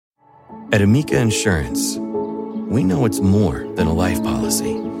At Amica Insurance, we know it's more than a life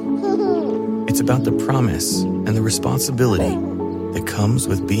policy. It's about the promise and the responsibility that comes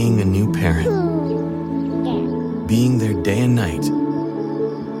with being a new parent. Being there day and night.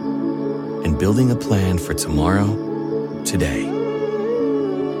 And building a plan for tomorrow, today.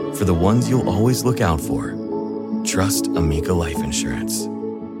 For the ones you'll always look out for, trust Amica Life Insurance.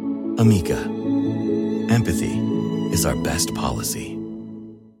 Amica. Empathy is our best policy.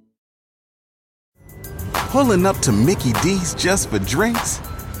 Pulling up to Mickey D's just for drinks?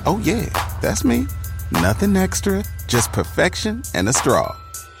 Oh yeah, that's me. Nothing extra, just perfection and a straw.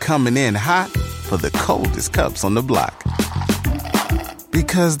 Coming in hot for the coldest cups on the block.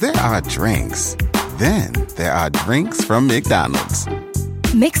 Because there are drinks. Then there are drinks from McDonald's.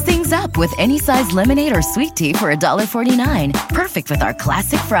 Mix things up with any size lemonade or sweet tea for $1.49. Perfect with our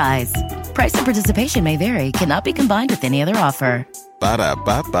classic fries. Price and participation may vary. Cannot be combined with any other offer.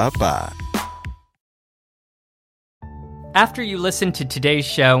 Ba-da-ba-ba-ba. After you listen to today's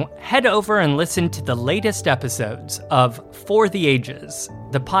show, head over and listen to the latest episodes of For the Ages,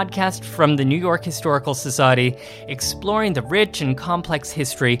 the podcast from the New York Historical Society exploring the rich and complex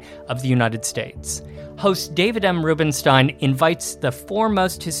history of the United States. Host David M. Rubenstein invites the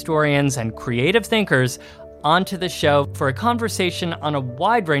foremost historians and creative thinkers onto the show for a conversation on a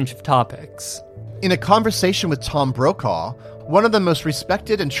wide range of topics. In a conversation with Tom Brokaw, one of the most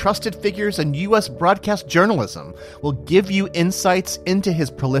respected and trusted figures in U.S. broadcast journalism, will give you insights into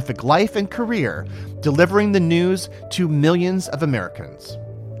his prolific life and career, delivering the news to millions of Americans.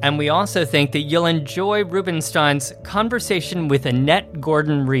 And we also think that you'll enjoy Rubenstein's conversation with Annette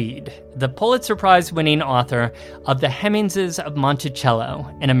Gordon-Reed, the Pulitzer Prize-winning author of The Hemingses of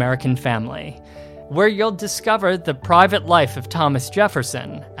Monticello, An American Family, where you'll discover the private life of Thomas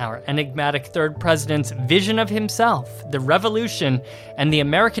Jefferson, our enigmatic third president's vision of himself, the revolution, and the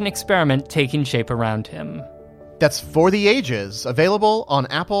American experiment taking shape around him. That's For the Ages, available on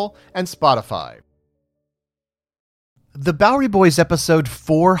Apple and Spotify. The Bowery Boys episode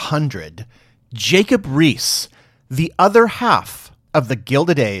 400, Jacob Riis, the other half of the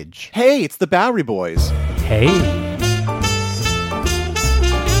Gilded Age. Hey, it's the Bowery Boys. Hey.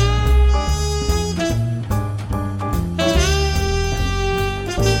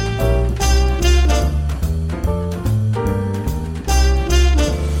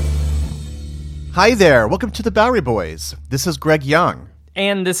 Hi there, welcome to the Bowery Boys. This is Greg Young.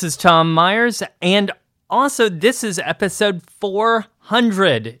 And this is Tom Myers, and also this is episode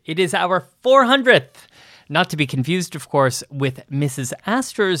 400. It is our 400th. Not to be confused, of course, with Mrs.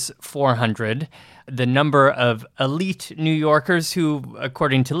 Astor's 400, the number of elite New Yorkers who,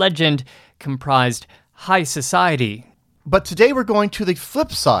 according to legend, comprised high society. But today we're going to the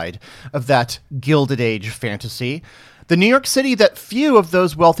flip side of that Gilded Age fantasy, the New York City that few of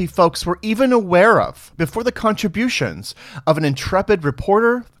those wealthy folks were even aware of before the contributions of an intrepid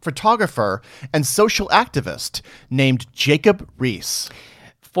reporter, photographer, and social activist named Jacob Riis.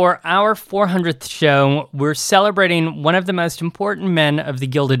 For our 400th show, we're celebrating one of the most important men of the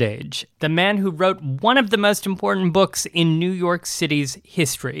Gilded Age, the man who wrote one of the most important books in New York City's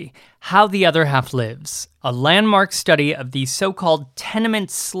history, How the Other Half Lives, a landmark study of the so-called tenement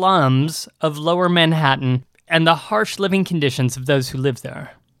slums of Lower Manhattan and the harsh living conditions of those who live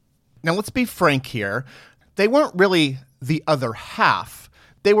there. Now, let's be frank here. They weren't really the other half.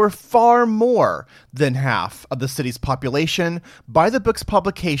 They were far more than half of the city's population by the book's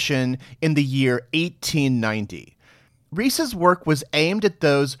publication in the year 1890. Riis's work was aimed at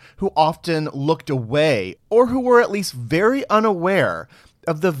those who often looked away or who were at least very unaware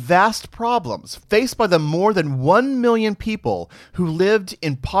of the vast problems faced by the more than 1 million people who lived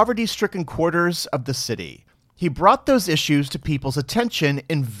in poverty-stricken quarters of the city. He brought those issues to people's attention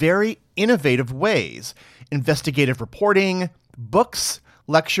in very innovative ways: investigative reporting, books,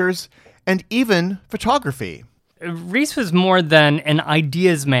 lectures, and even photography. Riis was more than an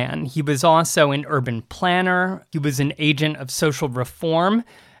ideas man. He was also an urban planner, he was an agent of social reform,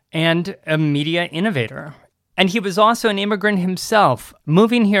 and a media innovator. And he was also an immigrant himself,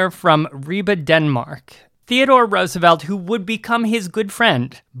 moving here from Ribe, Denmark. Theodore Roosevelt, who would become his good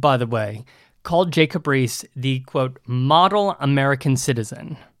friend, by the way, called Jacob Riis the, quote, model American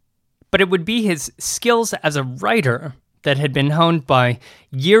citizen. But it would be his skills as a writer that had been honed by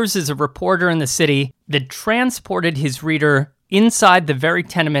years as a reporter in the city that transported his reader inside the very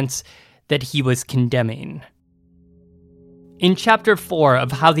tenements that he was condemning. In Chapter 4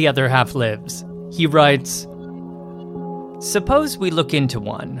 of How the Other Half Lives, he writes, "Suppose we look into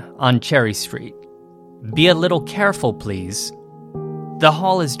one on Cherry Street. Be a little careful, please. The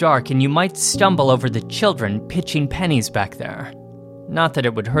hall is dark and you might stumble over the children pitching pennies back there. Not that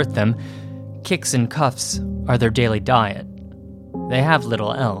it would hurt them. Kicks and cuffs are their daily diet. They have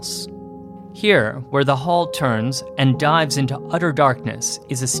little else. Here, where the hall turns and dives into utter darkness,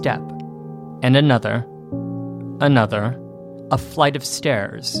 is a step. And another, a flight of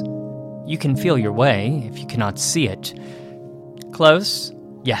stairs. You can feel your way if you cannot see it. Close?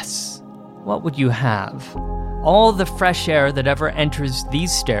 Yes. What would you have? All the fresh air that ever enters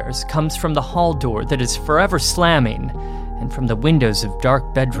these stairs comes from the hall door that is forever slamming, and from the windows of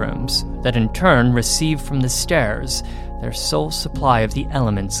dark bedrooms that in turn receive from the stairs their sole supply of the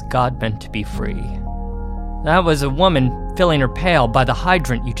elements God meant to be free. That was a woman filling her pail by the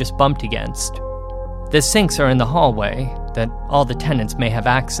hydrant you just bumped against. The sinks are in the hallway, that all the tenants may have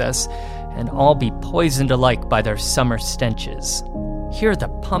access, and all be poisoned alike by their summer stenches. Hear the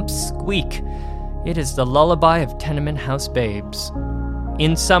pumps squeak. It is the lullaby of tenement house babes.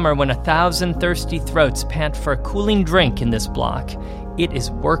 In summer, when 1,000 thirsty throats pant for a cooling drink in this block, it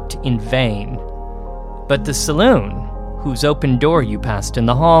is worked in vain. But the saloon, whose open door you passed in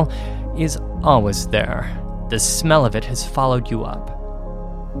the hall, is always there. The smell of it has followed you up.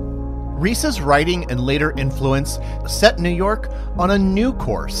 Riis's writing and later influence set New York on a new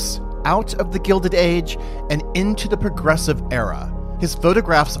course, out of the Gilded Age and into the Progressive Era. His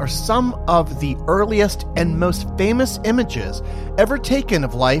photographs are some of the earliest and most famous images ever taken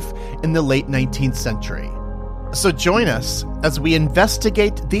of life in the late 19th century. So join us as we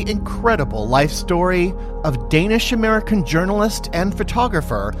investigate the incredible life story of Danish-American journalist and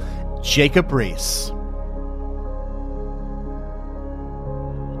photographer Jacob Riis.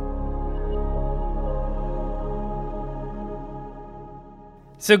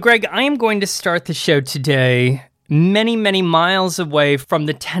 So, Greg, I am going to start the show today many, many miles away from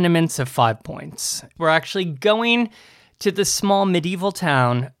the tenements of 5 Points. We're actually going to the small medieval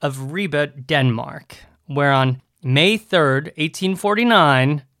town of Ribe, Denmark, where on May 3rd,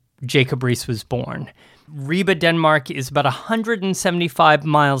 1849, Jacob Riis was born. Ribe, Denmark is about 175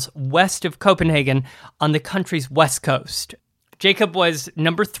 miles west of Copenhagen on the country's west coast. Jacob was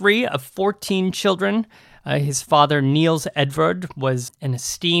number 3 of 14 children. His father, Niels Edvard, was an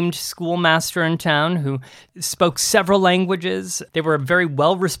esteemed schoolmaster in town who spoke several languages. They were a very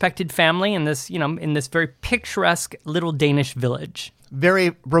well-respected family in this very picturesque little Danish village.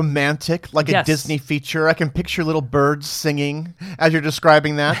 Very romantic, like a Disney feature. I can picture little birds singing as you're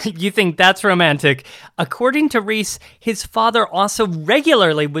describing that. You think that's romantic? According to Riis, his father also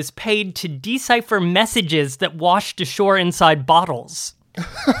regularly was paid to decipher messages that washed ashore inside bottles.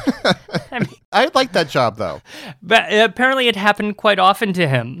 I like that job, though. But apparently it happened quite often to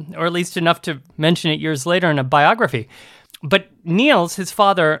him, or at least enough to mention it years later in a biography. But Niels, his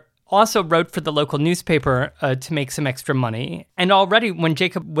father, also wrote for the local newspaper to make some extra money. And already when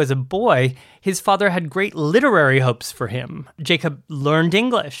Jacob was a boy, his father had great literary hopes for him. Jacob learned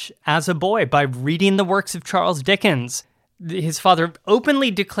English as a boy by reading the works of Charles Dickens. His father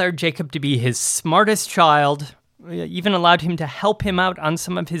openly declared Jacob to be his smartest child, even allowed him to help him out on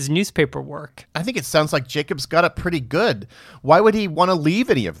some of his newspaper work. I think it sounds like Jacob's got it pretty good. Why would he want to leave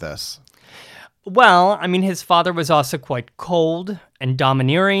any of this? Well, I mean, his father was also quite cold and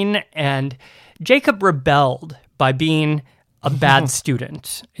domineering, and Jacob rebelled by being a bad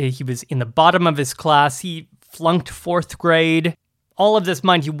student. He was in the bottom of his class. He flunked 4th grade. All of this,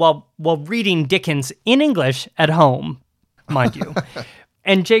 mind you, while reading Dickens in English at home, mind you.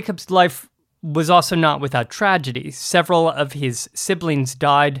 And Jacob's life was also not without tragedy. Several of his siblings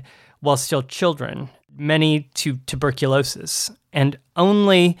died while still children, many to tuberculosis, and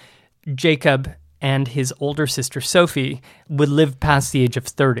only Jacob and his older sister Sophie would live past the age of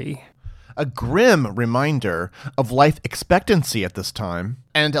 30. A grim reminder of life expectancy at this time,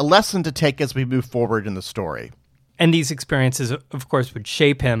 and a lesson to take as we move forward in the story. And these experiences, of course, would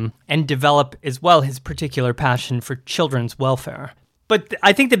shape him and develop as well his particular passion for children's welfare. But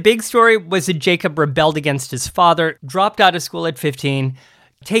I think the big story was that Jacob rebelled against his father, dropped out of school at 15,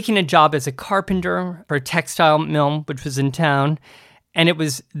 taking a job as a carpenter for a textile mill, which was in town. And it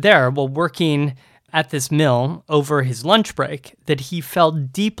was there, while working at this mill over his lunch break, that he fell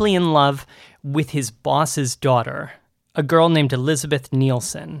deeply in love with his boss's daughter, a girl named Elizabeth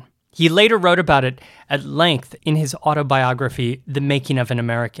Nielsen. He later wrote about it at length in his autobiography, The Making of an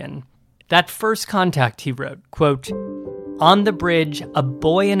American. That first contact, he wrote, quote, "On the bridge, a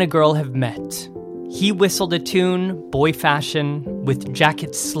boy and a girl have met. He whistled a tune, boy fashion, with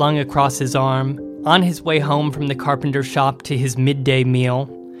jacket slung across his arm, on his way home from the carpenter shop to his midday meal.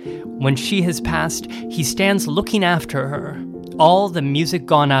 When she has passed, he stands looking after her, all the music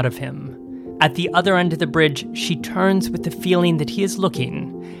gone out of him. At the other end of the bridge, she turns with the feeling that he is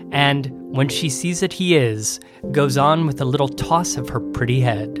looking, and when she sees that he is, goes on with a little toss of her pretty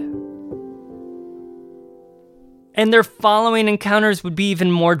head. And their following encounters would be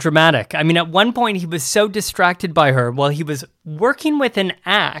even more dramatic. I mean, at one point, he was so distracted by her while he was working with an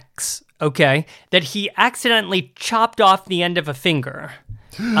axe, okay, that he accidentally chopped off the end of a finger,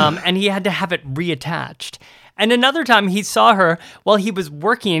 and he had to have it reattached. And another time he saw her while he was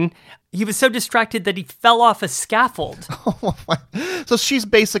working, he was so distracted that he fell off a scaffold. So she's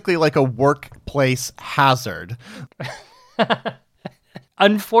basically like a workplace hazard.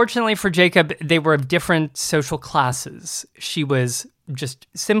 Unfortunately for Jacob, they were of different social classes. She was just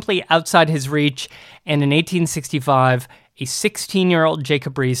simply outside his reach, and in 1865, a 16-year-old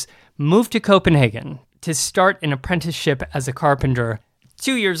Jacob Riis moved to Copenhagen to start an apprenticeship as a carpenter.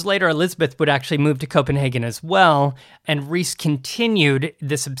 2 years later, Elizabeth would actually move to Copenhagen as well, and Riis continued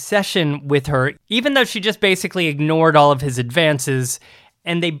this obsession with her, even though she just basically ignored all of his advances,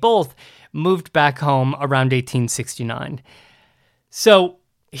 and they both moved back home around 1869. So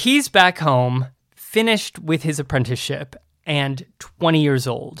he's back home, finished with his apprenticeship, and 20 years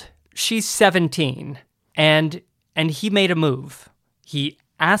old. She's 17, and he made a move. He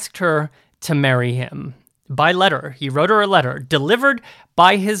asked her to marry him by letter. He wrote her a letter delivered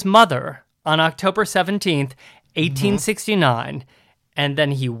by his mother on October 17th, 1869, and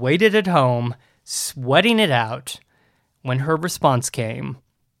then he waited at home, sweating it out, when her response came,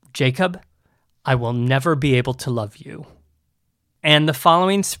 "Jacob, I will never be able to love you." And the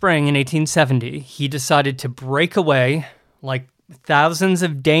following spring in 1870, he decided to break away, like thousands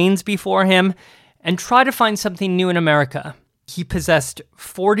of Danes before him, and try to find something new in America. He possessed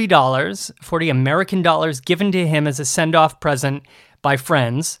 $40 American dollars given to him as a send-off present by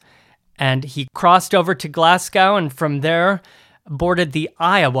friends, and he crossed over to Glasgow and from there boarded the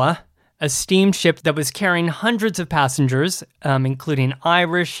Iowa, a steamship that was carrying hundreds of passengers, including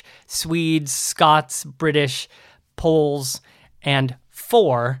Irish, Swedes, Scots, British, Poles, and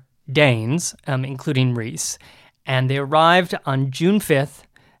 4 Danes, including Riis. And they arrived on June 5th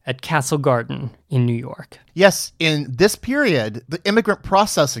at Castle Garden in New York. Yes, in this period, the immigrant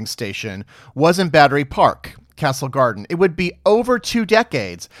processing station was in Battery Park, Castle Garden. It would be over 2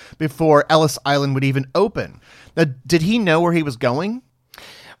 decades before Ellis Island would even open. Now, did he know where he was going?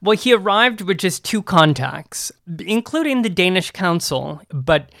 Well, he arrived with just 2 contacts, including the Danish consul,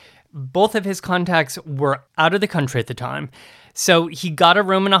 but both of his contacts were out of the country at the time. So he got a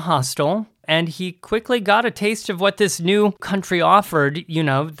room in a hostel, and he quickly got a taste of what this new country offered, you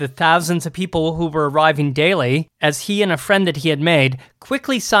know, the thousands of people who were arriving daily, as he and a friend that he had made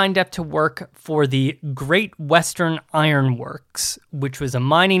quickly signed up to work for the Great Western Iron Works, which was a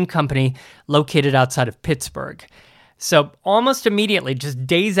mining company located outside of Pittsburgh. So almost immediately, just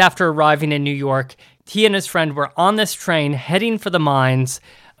days after arriving in New York, he and his friend were on this train heading for the mines,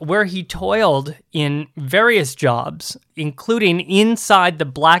 where he toiled in various jobs, including inside the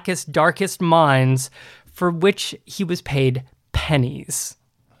blackest, darkest mines, for which he was paid pennies.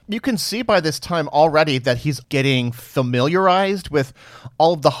 You can see by this time already that he's getting familiarized with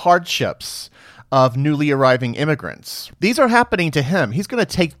all of the hardships of newly arriving immigrants. These are happening to him. He's going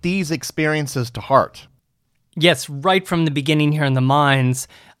to take these experiences to heart. Yes, right from the beginning here in the mines,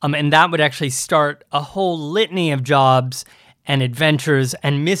 and that would actually start a whole litany of jobs and adventures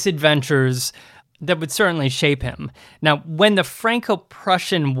and misadventures that would certainly shape him. Now, when the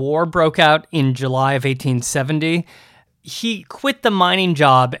Franco-Prussian War broke out in July of 1870, he quit the mining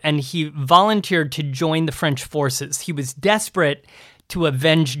job and he volunteered to join the French forces. He was desperate to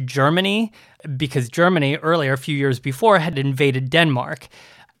avenge Germany because Germany, earlier, a few years before, had invaded Denmark.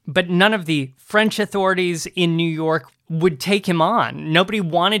 But none of the French authorities in New York would take him on. Nobody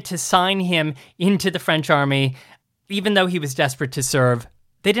wanted to sign him into the French army. Even though he was desperate to serve,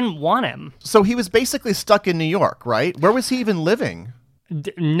 they didn't want him. So he was basically stuck in New York, right? Where was he even living?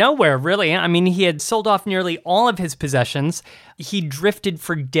 Nowhere, really. I mean, he had sold off nearly all of his possessions. He drifted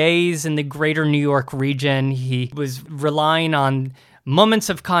for days in the greater New York region. He was relying on moments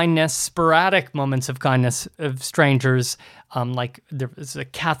of kindness, sporadic moments of kindness of strangers. Like there was a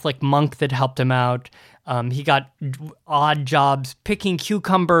Catholic monk that helped him out. He got odd jobs picking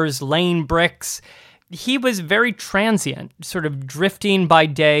cucumbers, laying bricks. He was very transient, sort of drifting by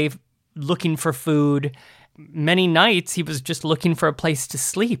day, looking for food. Many nights, he was just looking for a place to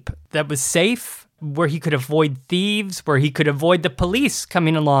sleep that was safe, where he could avoid thieves, where he could avoid the police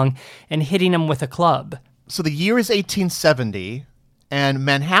coming along and hitting him with a club. So the year is 1870, and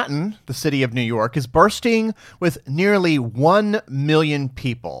Manhattan, the city of New York, is bursting with nearly 1 million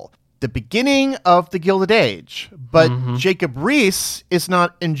people. the beginning of the Gilded Age. But Jacob Riis is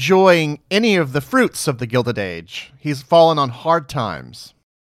not enjoying any of the fruits of the Gilded Age. He's fallen on hard times.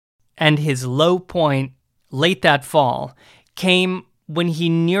 And his low point, late that fall, came when he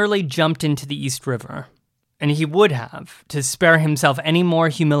nearly jumped into the East River. And he would have, to spare himself any more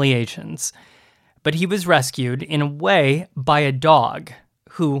humiliations. But he was rescued, in a way, by a dog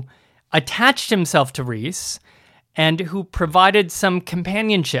who attached himself to Riis and who provided some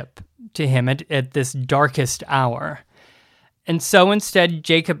companionship to him at this darkest hour. And so instead,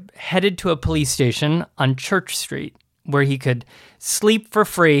 Jacob headed to a police station on Church Street, where he could sleep for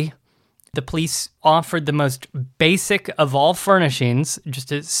free. The police offered the most basic of all furnishings,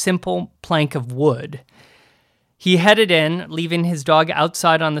 just a simple plank of wood. He headed in, leaving his dog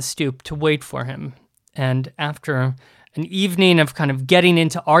outside on the stoop to wait for him. And after an evening of kind of getting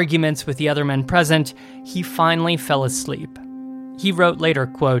into arguments with the other men present, he finally fell asleep. He wrote later,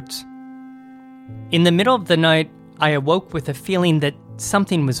 quote, "In the middle of the night, I awoke with a feeling that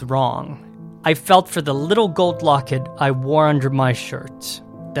something was wrong. I felt for the little gold locket I wore under my shirt.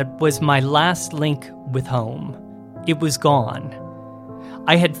 That was my last link with home. It was gone.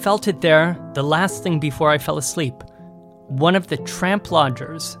 I had felt it there the last thing before I fell asleep. One of the tramp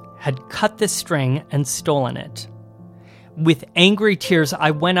lodgers had cut the string and stolen it. With angry tears,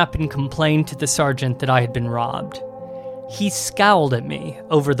 I went up and complained to the sergeant that I had been robbed. He scowled at me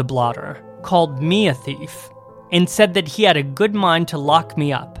over the blotter, called me a thief, and said that he had a good mind to lock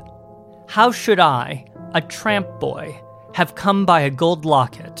me up. How should I, a tramp boy, have come by a gold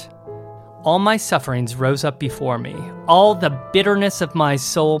locket? All my sufferings rose up before me. All the bitterness of my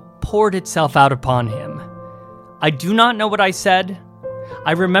soul poured itself out upon him. I do not know what I said.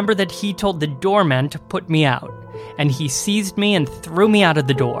 I remember that he told the doorman to put me out, and he seized me and threw me out of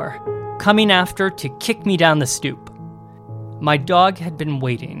the door, coming after to kick me down the stoop. My dog had been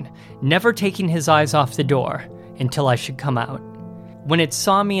waiting, never taking his eyes off the door until I should come out. When it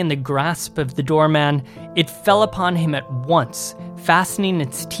saw me in the grasp of the doorman, it fell upon him at once, fastening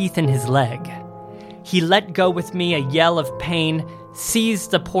its teeth in his leg. He let go with me a yell of pain, seized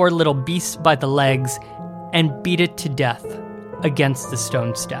the poor little beast by the legs, and beat it to death against the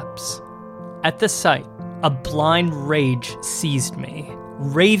stone steps. At the sight, a blind rage seized me.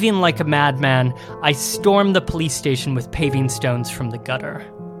 Raving like a madman, I stormed the police station with paving stones from the gutter.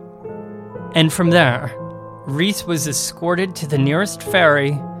 And from there, Riis was escorted to the nearest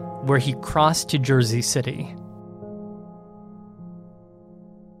ferry, where he crossed to Jersey City.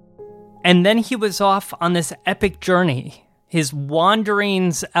 And then he was off on this epic journey, his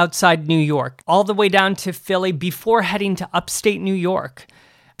wanderings outside New York, all the way down to Philly before heading to upstate New York.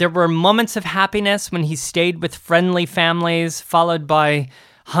 There were moments of happiness when he stayed with friendly families, followed by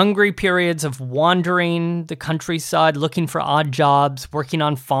hungry periods of wandering the countryside, looking for odd jobs, working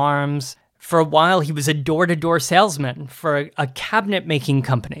on farms. For a while, he was a door-to-door salesman for a cabinet-making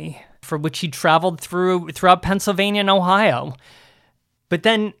company, for which he traveled throughout Pennsylvania and Ohio. But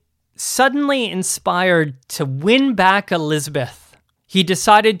then, suddenly inspired to win back Elizabeth, he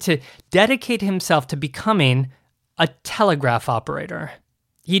decided to dedicate himself to becoming a telegraph operator.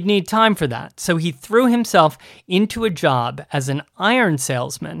 He'd need time for that, so he threw himself into a job as an iron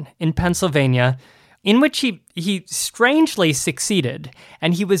salesman in Pennsylvania, in which he strangely succeeded,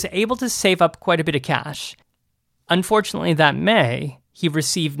 and he was able to save up quite a bit of cash. Unfortunately, that May, he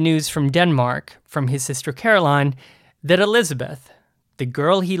received news from Denmark, from his sister Caroline, that Elizabeth, the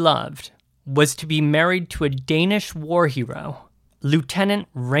girl he loved, was to be married to a Danish war hero, Lieutenant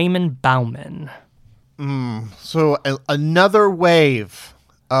Raymond Baumann. So another wave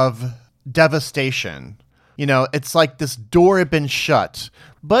of devastation. You know, it's like this door had been shut,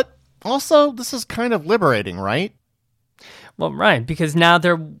 but also, this is kind of liberating, right? Well, right, because now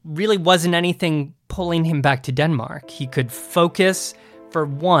there really wasn't anything pulling him back to Denmark. He could focus for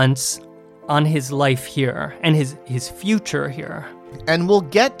once on his life here and his future here. And we'll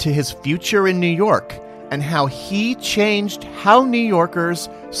get to his future in New York and how he changed how New Yorkers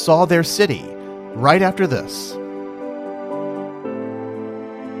saw their city right after this.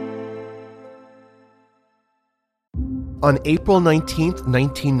 On April 19th,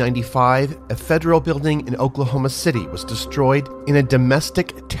 1995, a federal building in Oklahoma City was destroyed in a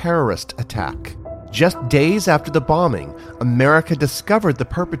domestic terrorist attack. Just days after the bombing, America discovered the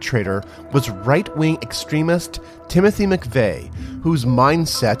perpetrator was right-wing extremist Timothy McVeigh, whose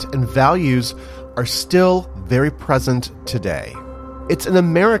mindset and values are still very present today. It's an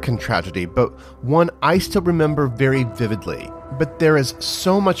American tragedy, but one I still remember very vividly. But there is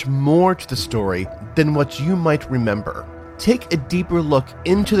so much more to the story than what you might remember. Take a deeper look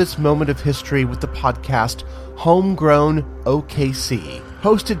into this moment of history with the podcast Homegrown OKC.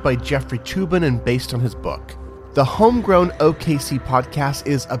 hosted by Jeffrey Toobin and based on his book. The Homegrown OKC podcast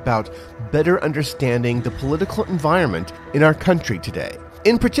is about better understanding the political environment in our country today.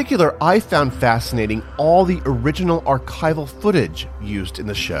 In particular, I found fascinating all the original archival footage used in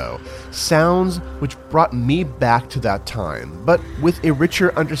the show, sounds which brought me back to that time, but with a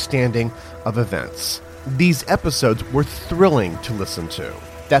richer understanding of events. These episodes were thrilling to listen to.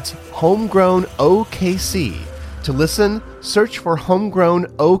 That's Homegrown OKC. To listen, search for Homegrown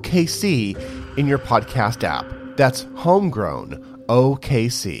OKC in your podcast app. That's Homegrown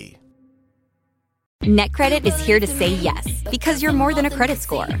OKC. NetCredit is here to say yes, because you're more than a credit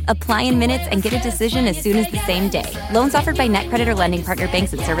score. Apply in minutes and get a decision as soon as the same day. Loans offered by NetCredit or lending partner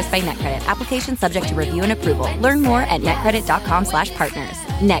banks and serviced by NetCredit. Application subject to review and approval. Learn more at netcredit.com/partners.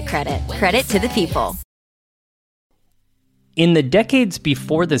 NetCredit. Credit to the people. In the decades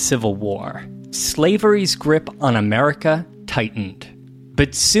before the Civil War, slavery's grip on America tightened.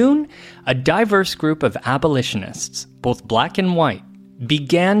 But soon, a diverse group of abolitionists, both black and white,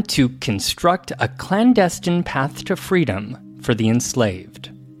 began to construct a clandestine path to freedom for the enslaved.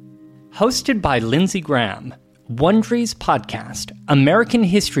 Hosted by Lindsey Graham, Wondery's podcast, American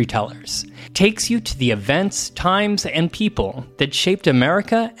History Tellers, takes you to the events, times, and people that shaped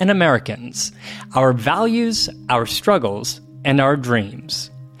America and Americans, our values, our struggles, and our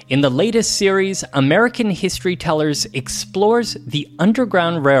dreams. In the latest series, American History Tellers explores the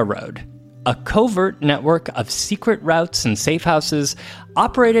Underground Railroad, a covert network of secret routes and safe houses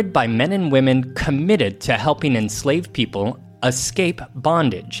operated by men and women committed to helping enslaved people escape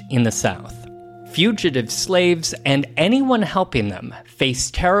bondage in the South. Fugitive slaves and anyone helping them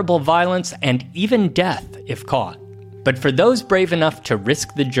face terrible violence and even death if caught. But for those brave enough to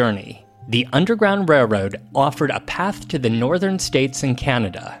risk the journey, the Underground Railroad offered a path to the northern states and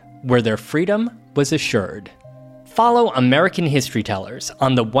Canada, where their freedom was assured. Follow American History Tellers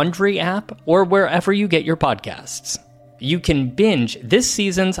on the Wondery app or wherever you get your podcasts. You can binge this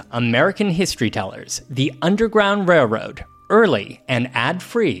season's American History Tellers, The Underground Railroad, early and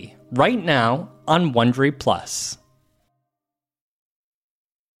ad-free right now on Wondery Plus.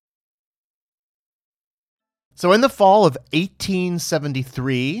 So in the fall of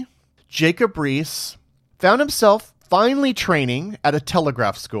 1873, Jacob Riis found himself finally training at a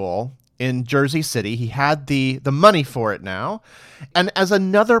telegraph school in Jersey City. He had the money for it now. And as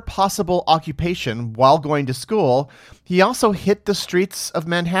another possible occupation while going to school, he also hit the streets of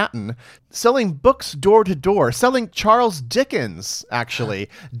Manhattan, selling books door to door, selling Charles Dickens, actually,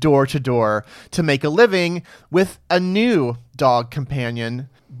 door to door, to make a living with a new dog companion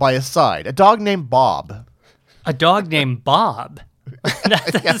by his side, a dog named Bob. A dog named Bob?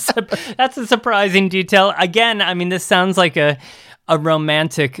 That's a surprising detail. Again, I mean, this sounds like a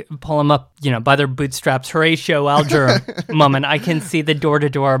romantic pull them up, by their bootstraps, Horatio Alger moment. I can see the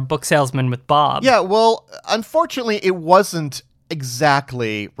door-to-door book salesman with Bob. Yeah, well, unfortunately, it wasn't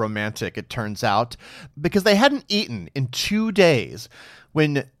exactly romantic, it turns out, because they hadn't eaten in 2 days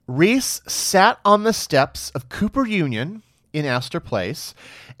when Riis sat on the steps of Cooper Union in Astor Place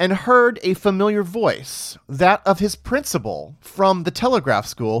and heard a familiar voice, that of his principal from the telegraph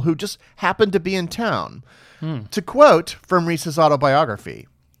school, who just happened to be in town. To quote from Riis's autobiography,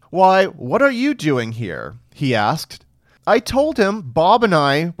 "Why, what are you doing here?" he asked. I told him Bob and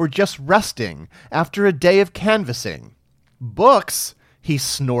I were just resting after a day of canvassing. "Books," he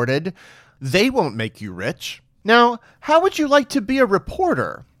snorted. "They won't make you rich. Now, how would you like to be a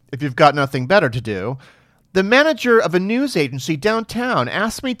reporter if you've got nothing better to do? The manager of a news agency downtown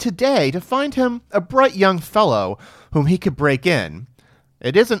asked me today to find him a bright young fellow whom he could break in.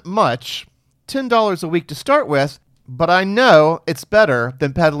 It isn't much, $10 a week to start with, but I know it's better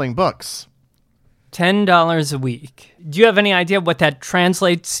than peddling books." $10 a week. Do you have any idea what that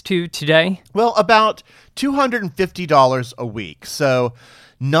translates to today? Well, about $250 a week. So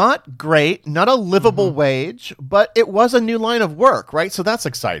not great, not a livable wage, but it was a new line of work, right? So that's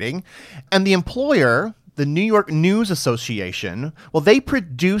exciting. And the employer, the New York News Association, well, they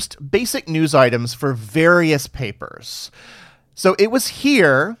produced basic news items for various papers. So it was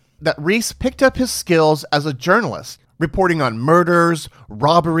here that Riis picked up his skills as a journalist, reporting on murders,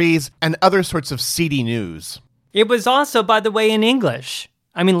 robberies, and other sorts of seedy news. It was also, by the way, in English.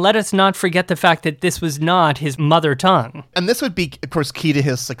 I mean, let us not forget the fact that this was not his mother tongue. And this would be, of course, key to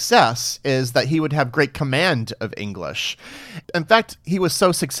his success, is that he would have great command of English. In fact, he was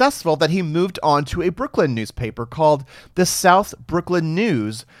so successful that he moved on to a Brooklyn newspaper called the South Brooklyn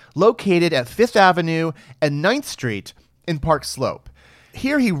News, located at 5th Avenue and 9th Street in Park Slope.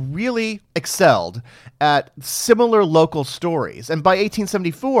 Here he really excelled at similar local stories, and by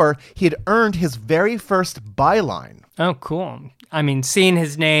 1874, he had earned his very first byline. Oh, cool. I mean, seeing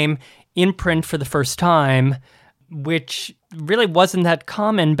his name in print for the first time, which really wasn't that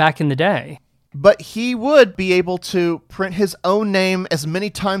common back in the day. But he would be able to print his own name as many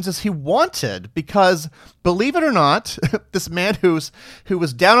times as he wanted because, believe it or not, this man who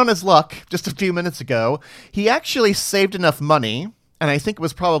was down on his luck just a few minutes ago, he actually saved enough money, and I think it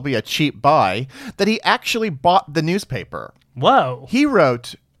was probably a cheap buy, that he actually bought the newspaper. Whoa. He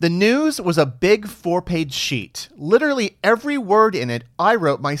wrote, "The news was a big 4-page sheet. Literally every word in it I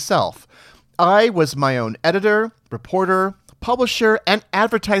wrote myself. I was my own editor, reporter, publisher, and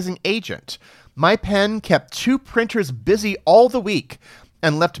advertising agent. My pen kept 2 printers busy all the week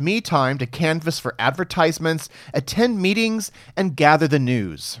and left me time to canvass for advertisements, attend meetings, and gather the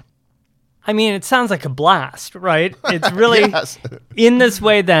news." I mean, it sounds like a blast, right? It's really Yes. in this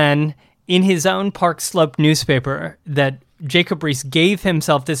way then, in his own Park Slope newspaper, that Jacob Riis gave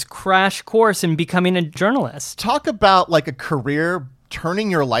himself this crash course in becoming a journalist. Talk about like a career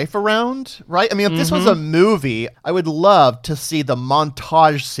turning your life around, right? I mean, if this was a movie, I would love to see the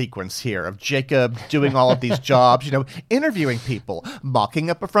montage sequence here of Jacob doing all of these jobs, interviewing people, mocking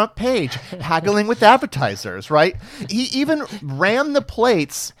up a front page, haggling with advertisers, right? He even ran the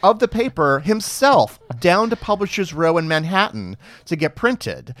plates of the paper himself down to Publishers Row in Manhattan to get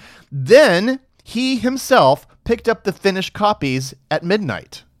printed. Then he himself picked up the finished copies at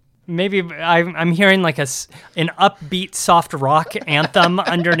midnight. Maybe I'm hearing like an upbeat soft rock anthem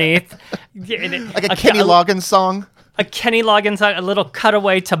underneath. Like a Kenny Loggins song. A Kenny Loggins song, a little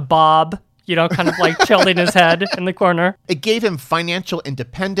cutaway to Bob, kind of like tilting his head in the corner. It gave him financial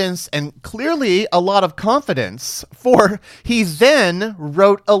independence and clearly a lot of confidence, for he then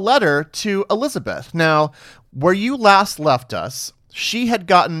wrote a letter to Elizabeth. Now, where you last left us, she had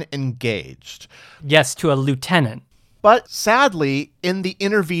gotten engaged. Yes, to a lieutenant. But sadly, in the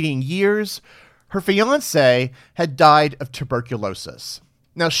intervening years, her fiancé had died of tuberculosis.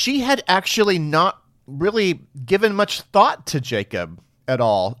 Now, she had actually not really given much thought to Jacob at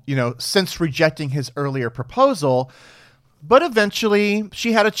all, since rejecting his earlier proposal. But eventually,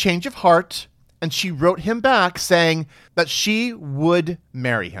 she had a change of heart, and she wrote him back saying that she would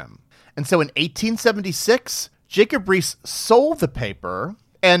marry him. And so in 1876, Jacob Riis sold the paper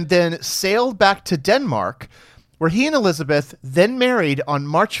and then sailed back to Denmark, where he and Elizabeth then married on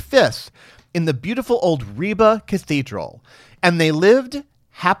March 5th in the beautiful old Ribe Cathedral. And they lived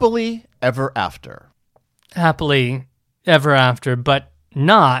happily ever after. Happily ever after, but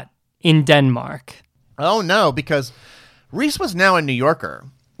not in Denmark. Oh, no, because Riis was now a New Yorker.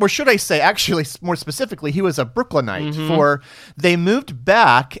 Or should I say, actually, more specifically, he was a Brooklynite, for they moved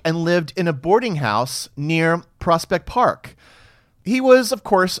back and lived in a boarding house near Prospect Park. He was, of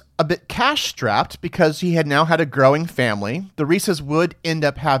course, a bit cash-strapped because he had now had a growing family. The Riises would end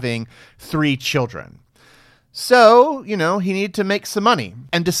up having 3 children. So, he needed to make some money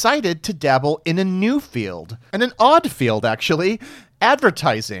and decided to dabble in a new field, and an odd field, actually,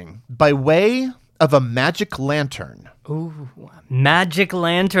 advertising by way of a magic lantern. Ooh, magic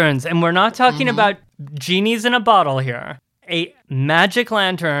lanterns. And we're not talking about genies in a bottle here. A magic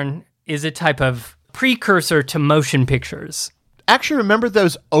lantern is a type of precursor to motion pictures. Actually, remember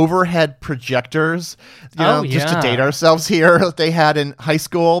those overhead projectors, just to yeah. date ourselves here, that they had in high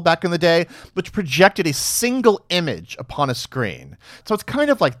school back in the day, which projected a single image upon a screen. So it's kind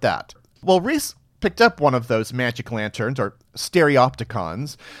of like that. Well, Riis picked up one of those magic lanterns, or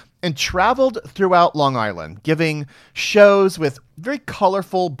stereopticons, and traveled throughout Long Island, giving shows with very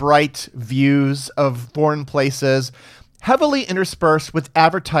colorful, bright views of foreign places, heavily interspersed with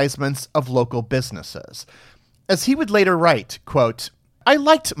advertisements of local businesses. As he would later write, quote, "I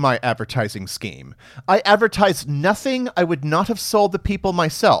liked my advertising scheme. I advertised nothing I would not have sold the people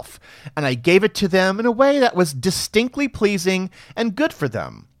myself, and I gave it to them in a way that was distinctly pleasing and good for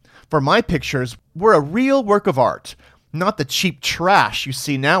them. For my pictures were a real work of art, not the cheap trash you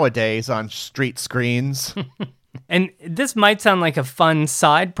see nowadays on street screens." And this might sound like a fun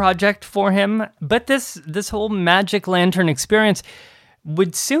side project for him, but this whole magic lantern experience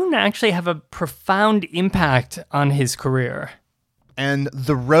would soon actually have a profound impact on his career. And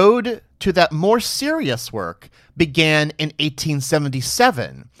the road to that more serious work began in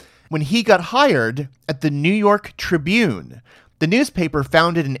 1877, when he got hired at the New York Tribune, the newspaper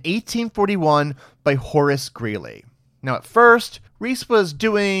founded in 1841 by Horace Greeley. Now, at first, Riis was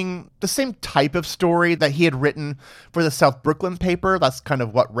doing the same type of story that he had written for the South Brooklyn paper. That's kind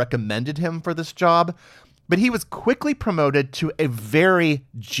of what recommended him for this job. But he was quickly promoted to a very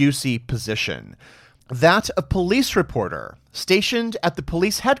juicy position. that of police reporter stationed at the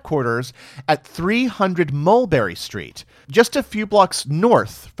police headquarters at 300 Mulberry Street, just a few blocks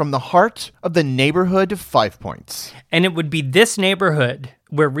north from the heart of the neighborhood of 5 Points. And it would be this neighborhood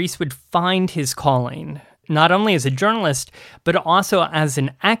where Riis would find his calling, not only as a journalist, but also as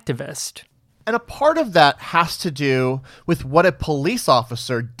an activist. And a part of that has to do with what a police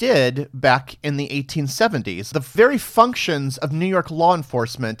officer did back in the 1870s, the very functions of New York law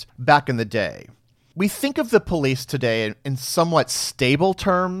enforcement back in the day. We think of the police today in somewhat stable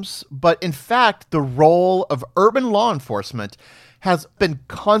terms, but in fact, the role of urban law enforcement has been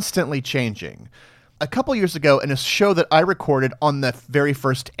constantly changing. A couple years ago, in a show that I recorded on the very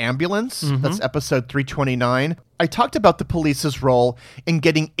first ambulance, that's episode 329, I talked about the police's role in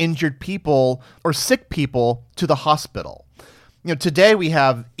getting injured people or sick people to the hospital. Today we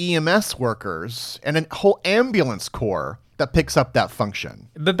have EMS workers and a whole ambulance corps that picks up that function.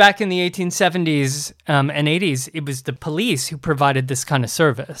 But back in the 1870s and 80s, it was the police who provided this kind of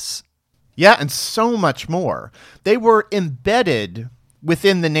service. Yeah, and so much more. They were embedded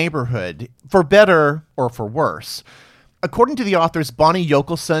within the neighborhood, for better or for worse. According to the authors Bonnie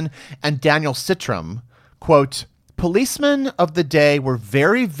Yokelson and Daniel Sittram, quote, policemen of the day were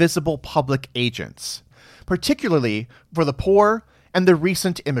very visible public agents, particularly for the poor and the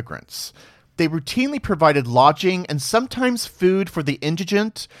recent immigrants. They routinely provided lodging and sometimes food for the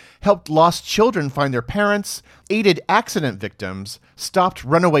indigent, helped lost children find their parents, aided accident victims, stopped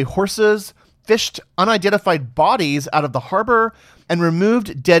runaway horses, fished unidentified bodies out of the harbor, and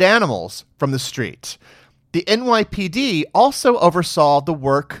removed dead animals from the street. The NYPD also oversaw the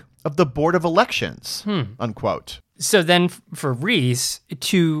work of the Board of Elections, unquote. So then for Riis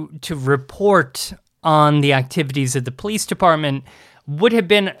to report on the activities of the police department would have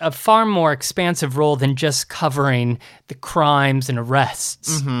been a far more expansive role than just covering the crimes and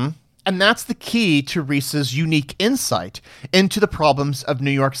arrests. And that's the key to Riis's unique insight into the problems of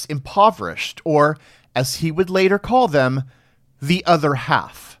New York's impoverished, or as he would later call them, the other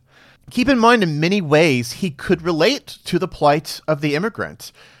half. Keep in mind, in many ways, he could relate to the plight of the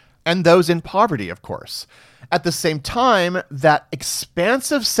immigrant and those in poverty, of course. At the same time, that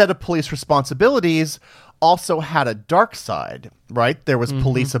expansive set of police responsibilities also had a dark side, right? There was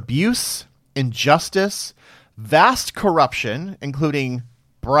police abuse, injustice, vast corruption, including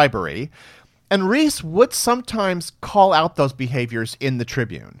bribery, and Riis would sometimes call out those behaviors in the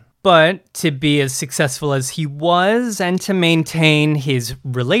Tribune. But to be as successful as he was and to maintain his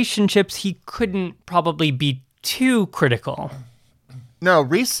relationships, he couldn't probably be too critical. No,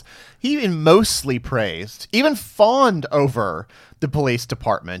 Riis, he even mostly praised, even fawned over the police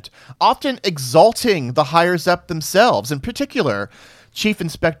department, often exalting the higher up themselves, in particular, Chief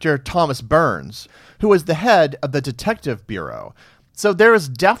Inspector Thomas Burns, who was the head of the Detective Bureau. So there is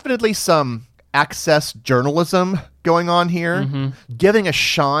definitely some access journalism going on here, giving a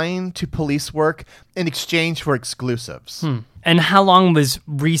shine to police work in exchange for exclusives. And how long was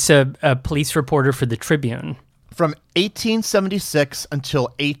Riis a police reporter for the Tribune? From 1876 until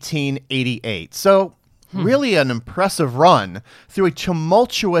 1888. So really an impressive run through a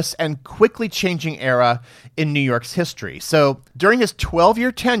tumultuous and quickly changing era in New York's history. So during his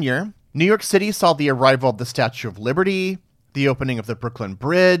 12-year tenure, New York City saw the arrival of the Statue of Liberty, the opening of the Brooklyn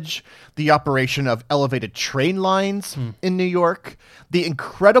Bridge, the operation of elevated train lines in New York, the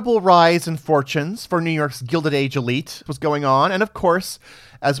incredible rise in fortunes for New York's Gilded Age elite was going on, and of course,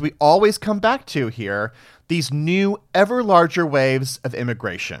 as we always come back to here, these new, ever larger waves of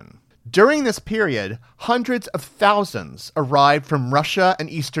immigration. During this period, hundreds of thousands arrived from Russia and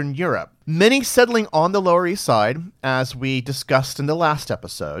Eastern Europe, many settling on the Lower East Side, as we discussed in the last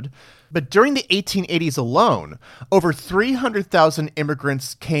episode. But during the 1880s alone, over 300,000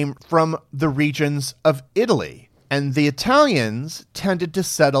 immigrants came from the regions of Italy, and the Italians tended to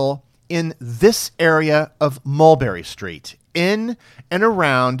settle in this area of Mulberry Street, in and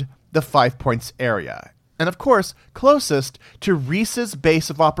around the 5 Points area. And of course, closest to Riis's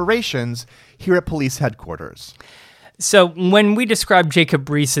base of operations here at police headquarters. So when we describe Jacob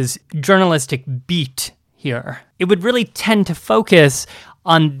Riis's journalistic beat here, it would really tend to focus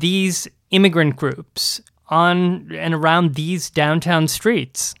on these immigrant groups, on and around these downtown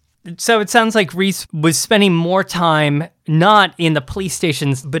streets. So it sounds like Riis was spending more time not in the police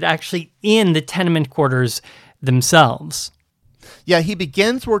stations, but actually in the tenement quarters themselves. Yeah, he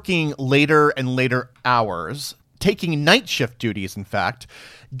begins working later and later hours, taking night shift duties, in fact,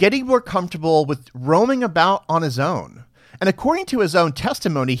 getting more comfortable with roaming about on his own. And according to his own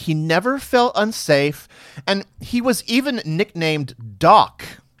testimony, he never felt unsafe, and he was even nicknamed Doc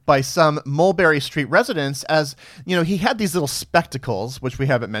by some Mulberry Street residents as, he had these little spectacles, which we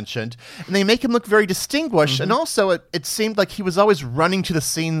haven't mentioned, and they make him look very distinguished. And also it seemed like he was always running to the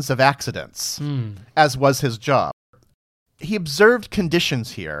scenes of accidents, as was his job. He observed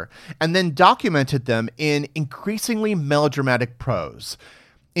conditions here and then documented them in increasingly melodramatic prose.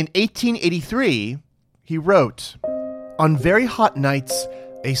 In 1883, he wrote, "On very hot nights,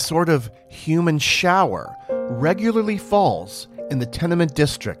 a sort of human shower regularly falls in the tenement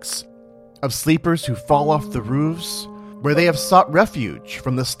districts of sleepers who fall off the roofs, where they have sought refuge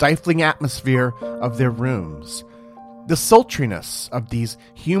from the stifling atmosphere of their rooms. The sultriness of these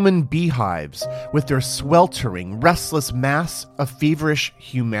human beehives with their sweltering, restless mass of feverish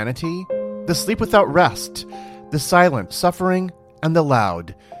humanity, the sleep without rest, the silent suffering and the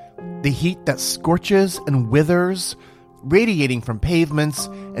loud, the heat that scorches and withers, radiating from pavements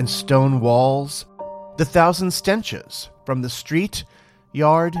and stone walls, the thousand stenches from the street,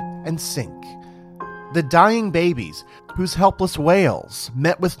 yard, and sink, the dying babies whose helpless wails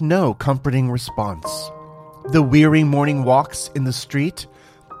met with no comforting response, the weary morning walks in the street,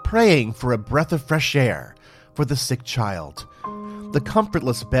 praying for a breath of fresh air for the sick child, the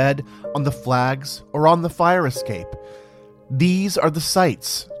comfortless bed on the flags or on the fire escape. These are the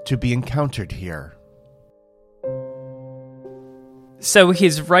sights to be encountered here." So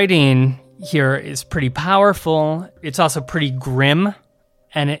his writing here is pretty powerful. It's also pretty grim,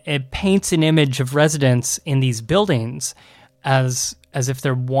 and it paints an image of residents in these buildings as if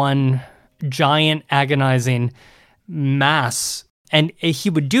they're one giant agonizing mass. And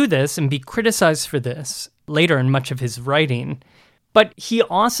he would do this and be criticized for this later in much of his writing. But he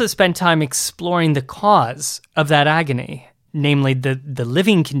also spent time exploring the cause of that agony, namely the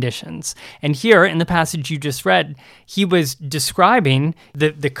living conditions. And here, in the passage you just read, he was describing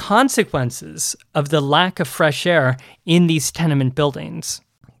the consequences of the lack of fresh air in these tenement buildings.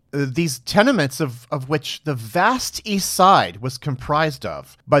 These tenements of which the vast East Side was comprised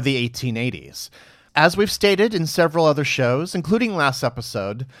of by the 1880s. As we've stated in several other shows, including last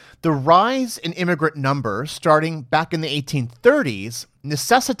episode, the rise in immigrant numbers starting back in the 1830s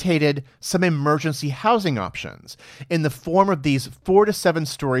necessitated some emergency housing options in the form of these 4 to 7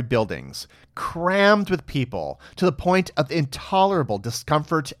 story buildings, crammed with people to the point of intolerable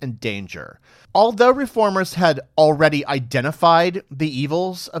discomfort and danger. Although reformers had already identified the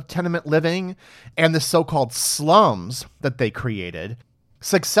evils of tenement living and the so-called slums that they created,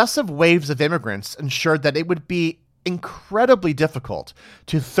 successive waves of immigrants ensured that it would be incredibly difficult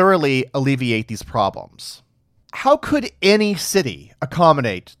to thoroughly alleviate these problems. How could any city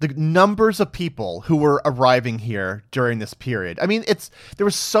accommodate the numbers of people who were arriving here during this period? I mean, there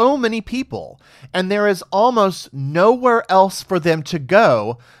were so many people, and there is almost nowhere else for them to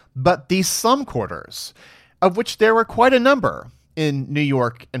go but these slum quarters, of which there were quite a number in New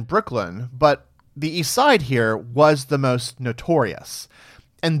York and Brooklyn, but the East Side here was the most notorious.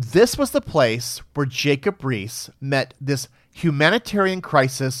 And this was the place where Jacob Riis met this humanitarian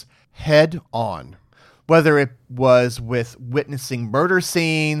crisis head on. Whether it was with witnessing murder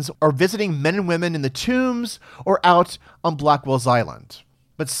scenes or visiting men and women in the tombs or out on Blackwell's Island.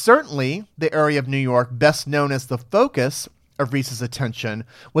 But certainly the area of New York best known as the focus of Riis's attention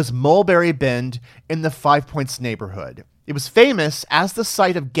was Mulberry Bend in the Five Points neighborhood. It was famous as the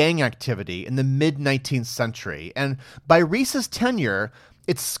site of gang activity in the mid-19th century, and by Riis's tenure,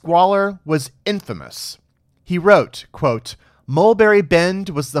 its squalor was infamous. He wrote, quote, "Mulberry Bend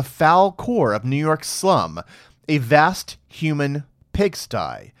was the foul core of New York's slum, a vast human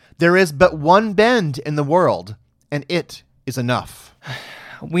pigsty. There is but one Bend in the world, and it is enough."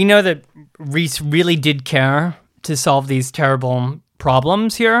 We know that Riis really did care to solve these terrible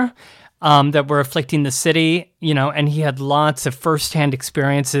problems here that were afflicting the city, and he had lots of firsthand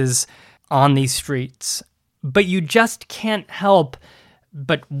experiences on these streets. But you just can't help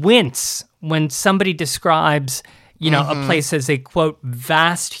but wince when somebody describes, a place as a, quote,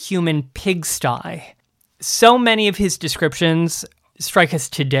 vast human pigsty. So many of his descriptions strike us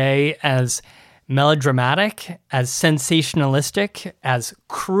today as melodramatic, as sensationalistic, as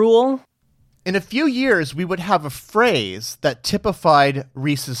cruel. In a few years, we would have a phrase that typified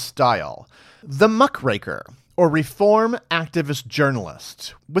Riis's style: the muckraker, or reform activist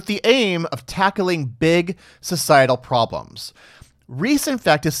journalist, with the aim of tackling big societal problems. Riis, in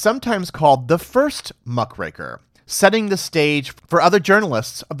fact, is sometimes called the first muckraker, setting the stage for other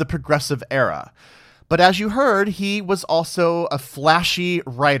journalists of the progressive era. But as you heard, he was also a flashy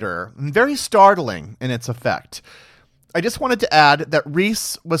writer, and very startling in its effect. I just wanted to add that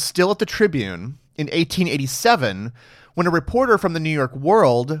Riis was still at the Tribune in 1887 when a reporter from the New York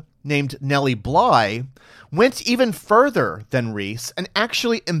World named Nellie Bly, went even further than Riis and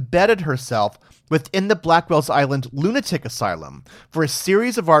actually embedded herself within the Blackwell's Island Lunatic Asylum for a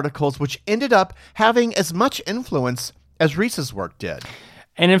series of articles which ended up having as much influence as Riis's work did.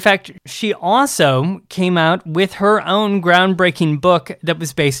 And in fact, she also came out with her own groundbreaking book that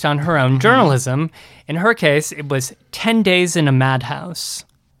was based on her own journalism. In her case, it was 10 Days in a Madhouse.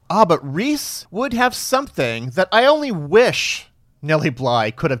 But Riis would have something that I only wish Nellie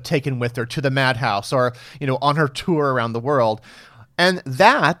Bly could have taken with her to the madhouse or, on her tour around the world. And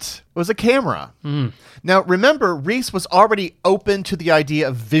that was a camera. Now, remember, Riis was already open to the idea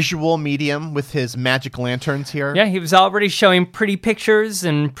of visual medium with his magic lanterns here. Yeah, he was already showing pretty pictures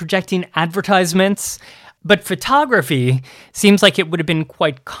and projecting advertisements. But photography seems like it would have been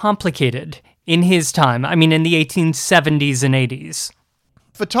quite complicated in his time. I mean, in the 1870s and 80s.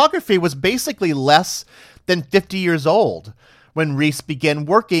 Photography was basically less than 50 years old when Riis began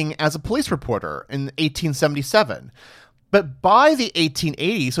working as a police reporter in 1877. But by the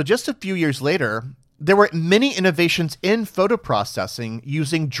 1880s, so just a few years later, there were many innovations in photo processing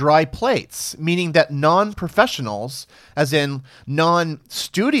using dry plates, meaning that non-professionals, as in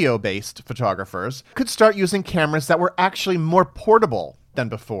non-studio-based photographers, could start using cameras that were actually more portable than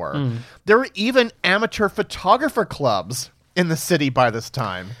before. There were even amateur photographer clubs in the city by this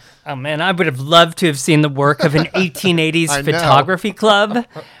time. Oh man, I would have loved to have seen the work of an 1880s photography club.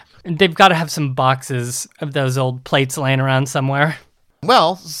 They've got to have some boxes of those old plates laying around somewhere.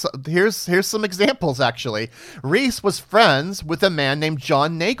 Well, here's some examples, actually. Riis was friends with a man named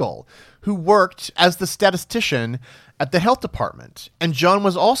John Nagel, who worked as the statistician at the health department. And John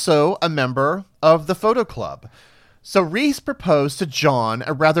was also a member of the photo club. So Riis proposed to John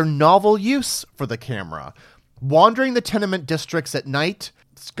a rather novel use for the camera, wandering the tenement districts at night,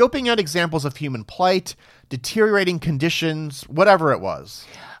 scoping out examples of human plight, deteriorating conditions, whatever it was.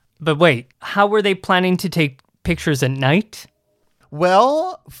 But wait, how were they planning to take pictures at night?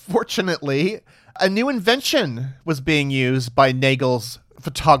 Well, fortunately, a new invention was being used by Nagel's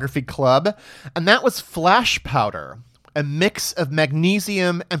photography club, and that was flash powder, a mix of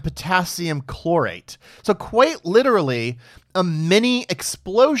magnesium and potassium chlorate. So quite literally, a mini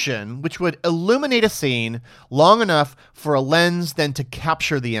explosion which would illuminate a scene long enough for a lens then to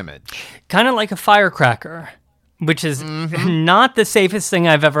capture the image. Kind of like a firecracker, which is not the safest thing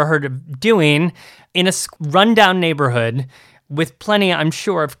I've ever heard of doing in a rundown neighborhood with plenty, I'm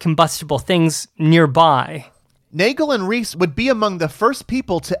sure, of combustible things nearby. Nagel and Riis would be among the first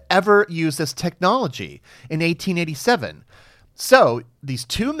people to ever use this technology in 1887. So these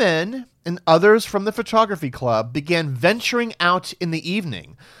two men and others from the photography club began venturing out in the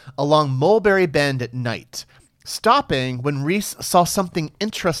evening along Mulberry Bend at night, stopping when Riis saw something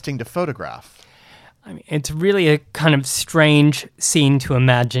interesting to photograph. I mean, it's really a kind of strange scene to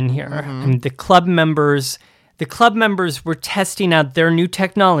imagine here. I mean, the club members were testing out their new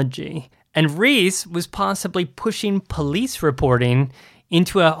technology, and Riis was possibly pushing police reporting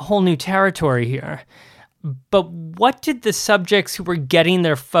into a whole new territory here. But what did the subjects who were getting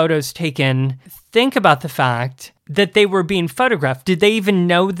their photos taken think about the fact that they were being photographed? Did they even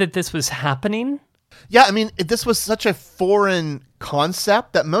know that this was happening? Yeah, I mean, this was such a foreign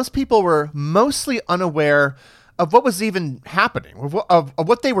concept that most people were mostly unaware of what was even happening, of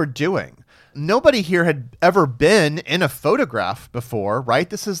what they were doing. Nobody here had ever been in a photograph before, right?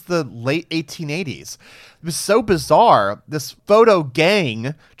 This is the late 1880s. It was so bizarre, this photo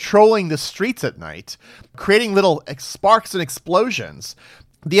gang trolling the streets at night, creating little sparks and explosions.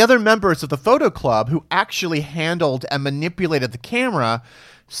 The other members of the photo club who actually handled and manipulated the camera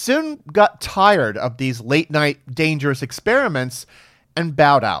soon got tired of these late-night dangerous experiments and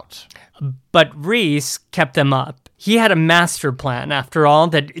bowed out. But Riis kept them up. He had a master plan, after all,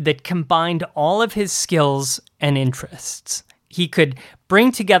 that combined all of his skills and interests. He could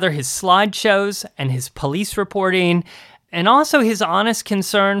bring together his slideshows and his police reporting, and also his honest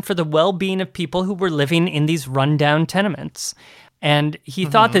concern for the well-being of people who were living in these rundown tenements. And he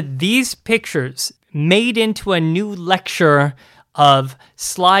thought that these pictures made into a new lecture of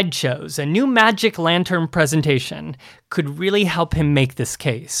slideshows, a new magic lantern presentation, could really help him make this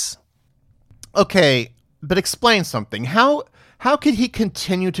case. Okay, but explain something. How could he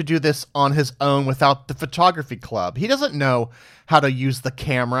continue to do this on his own without the photography club? He doesn't know how to use the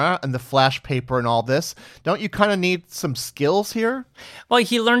camera and the flash paper and all this. Don't you kind of need some skills here? Well,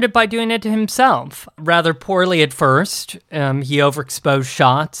 he learned it by doing it himself, rather poorly at first. He overexposed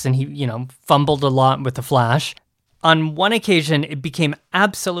shots and he, fumbled a lot with the flash. On one occasion, it became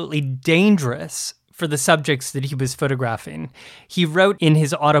absolutely dangerous for the subjects that he was photographing. He wrote in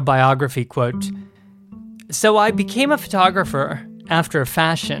his autobiography, quote, "So I became a photographer after a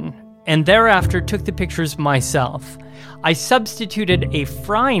fashion, and thereafter took the pictures myself. I substituted a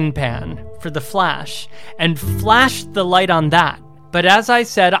frying pan for the flash and flashed the light on that. But as I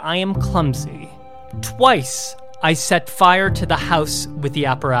said, I am clumsy. Twice I set fire to the house with the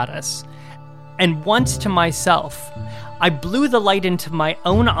apparatus, and once to myself. I blew the light into my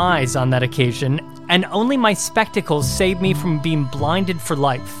own eyes on that occasion, and only my spectacles saved me from being blinded for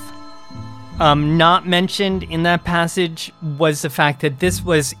life. Not mentioned in that passage was the fact that this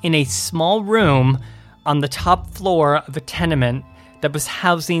was in a small room on the top floor of a tenement that was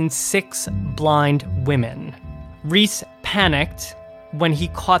housing 6 blind women. Riis panicked when he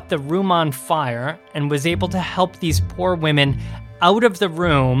caught the room on fire and was able to help these poor women out of the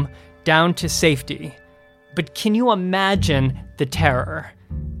room down to safety. But can you imagine the terror?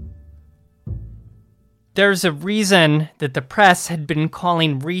 There's a reason that the press had been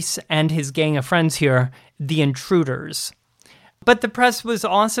calling Riis and his gang of friends here the intruders. But the press was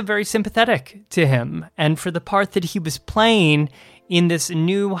also very sympathetic to him and for the part that he was playing in this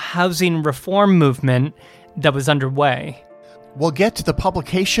new housing reform movement that was underway. We'll get to the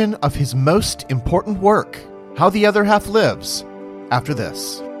publication of his most important work, How the Other Half Lives, after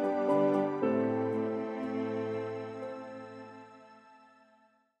this.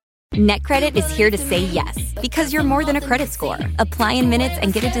 NetCredit is here to say yes, because you're more than a credit score. Apply in minutes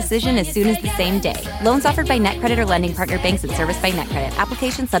and get a decision as soon as the same day. Loans offered by NetCredit or lending partner banks and serviced by NetCredit.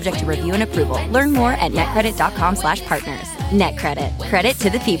 Application subject to review and approval. Learn more at netcredit.com/partners. NetCredit. Credit to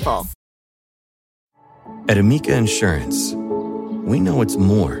the people. At Amica Insurance, we know it's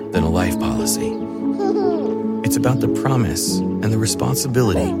more than a life policy. It's about the promise and the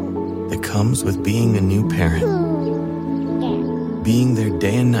responsibility that comes with being a new parent. Being there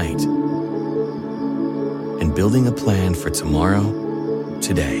day and night, and building a plan for tomorrow,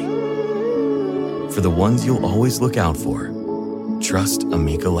 today. For the ones you'll always look out for, trust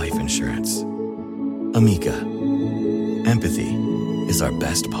Amica Life Insurance. Amica. Empathy is our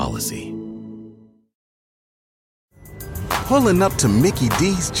best policy. Pulling up to Mickey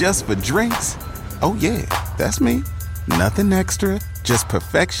D's just for drinks? Oh yeah, that's me. Nothing extra, just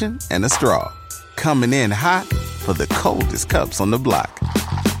perfection and a straw. Coming in hot for the coldest cups on the block.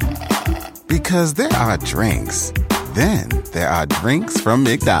 Because there are drinks. Then there are drinks from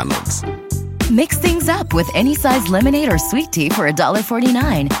McDonald's. Mix things up with any size lemonade or sweet tea for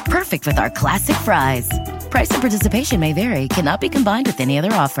 $1.49. Perfect with our classic fries. Price and participation may vary. Cannot be combined with any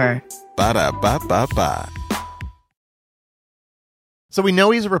other offer. Ba-da-ba-ba-ba. So we know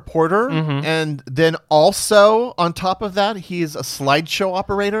he's a reporter, and then also, on top of that, he's a slideshow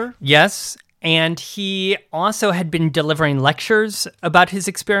operator? Yes, and he also had been delivering lectures about his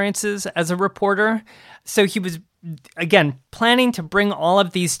experiences as a reporter. So he was, again, planning to bring all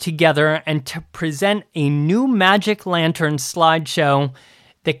of these together and to present a new Magic Lantern slideshow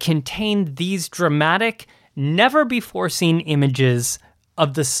that contained these dramatic, never-before-seen images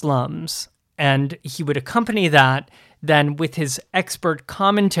of the slums. And he would accompany that then with his expert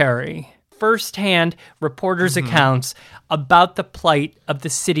commentary, first-hand reporters' accounts about the plight of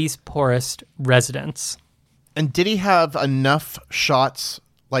the city's poorest residents. And did he have enough shots,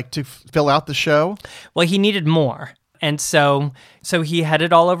 to fill out the show? Well, he needed more. And so he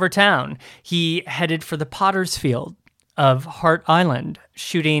headed all over town. He headed for the Potter's Field of Hart Island,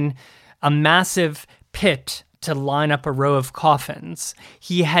 shooting a massive pit to line up a row of coffins.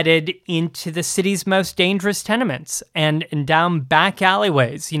 He headed into the city's most dangerous tenements and down back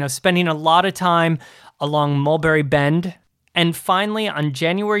alleyways, spending a lot of time along Mulberry Bend. And finally, on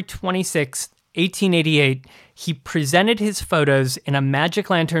January 26, 1888, he presented his photos in a Magic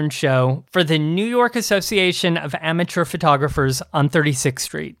Lantern show for the New York Association of Amateur Photographers on 36th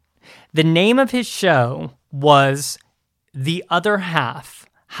Street. The name of his show was The Other Half: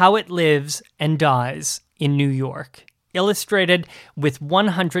 How It Lives and Dies in New York, illustrated with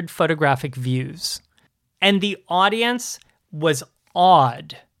 100 photographic views. And the audience was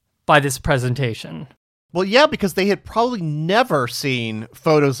awed by this presentation. Well, yeah, because they had probably never seen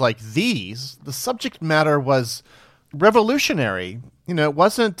photos like these. The subject matter was revolutionary. It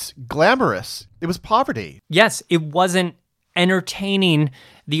wasn't glamorous. It was poverty. Yes, it wasn't entertaining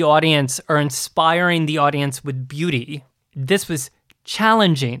the audience or inspiring the audience with beauty. This was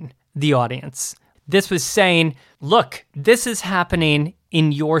challenging the audience. This was saying, look, this is happening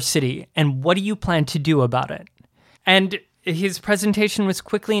in your city, and what do you plan to do about it? And his presentation was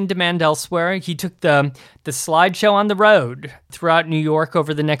quickly in demand elsewhere. He took the slideshow on the road throughout New York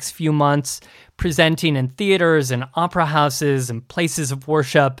over the next few months, presenting in theaters and opera houses and places of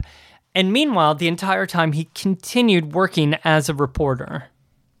worship. And meanwhile, the entire time, he continued working as a reporter.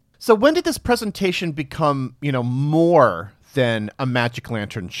 So when did this presentation become, more than a magic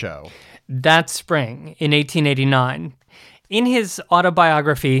lantern show. That spring in 1889, in his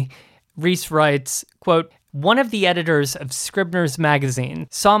autobiography, Riis writes, quote, "One of the editors of Scribner's magazine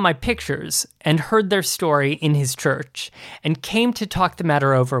saw my pictures and heard their story in his church and came to talk the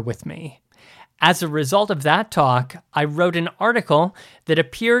matter over with me. As a result of that talk, I wrote an article that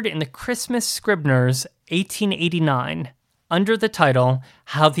appeared in the Christmas Scribner's 1889 under the title,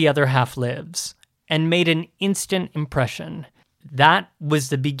 How the Other Half Lives, and made an instant impression. That was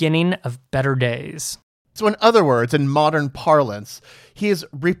the beginning of better days." So in other words, in modern parlance, he is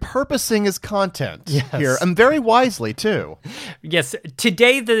repurposing his content here, and very wisely, too. Yes.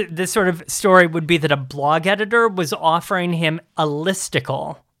 Today, the sort of story would be that a blog editor was offering him a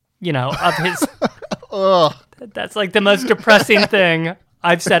listicle, of his... Ugh. That's like the most depressing thing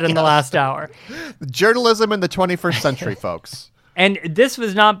I've said in the last hour. Journalism in the 21st century, folks. And this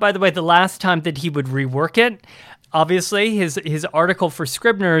was not, by the way, the last time that he would rework it. Obviously, his article for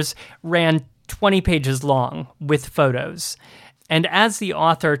Scribner's ran 20 pages long with photos. And as the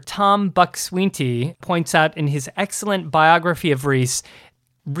author Tom Buck-Sweeney points out in his excellent biography of Riis,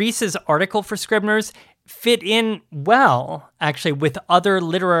 Riis's article for Scribner's fit in well, actually, with other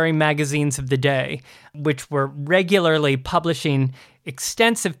literary magazines of the day, which were regularly publishing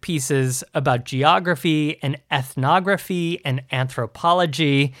extensive pieces about geography and ethnography and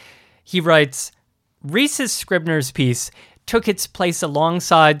anthropology. He writes, Riis's Scribner's piece took its place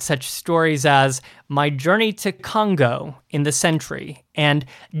alongside such stories as My Journey to Congo in the Century and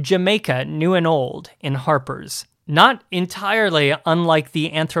Jamaica New and Old in Harper's. Not entirely unlike the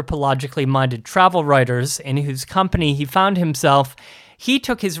anthropologically minded travel writers in whose company he found himself, he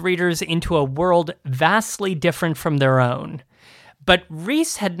took his readers into a world vastly different from their own. But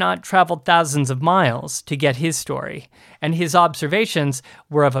Riis had not traveled thousands of miles to get his story, and his observations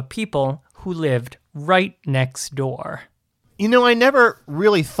were of a people who lived right next door. I never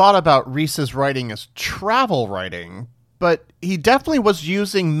really thought about Riis's writing as travel writing, but he definitely was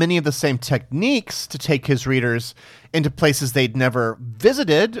using many of the same techniques to take his readers into places they'd never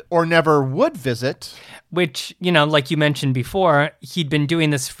visited or never would visit. Which, like you mentioned before, he'd been doing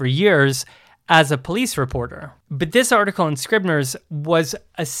this for years as a police reporter. But this article in Scribner's was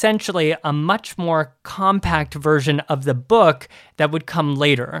essentially a much more compact version of the book that would come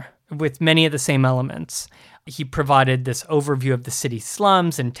later, with many of the same elements. He provided this overview of the city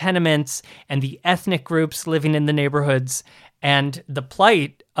slums and tenements and the ethnic groups living in the neighborhoods and the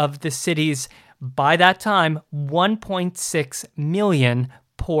plight of the city's, by that time, 1.6 million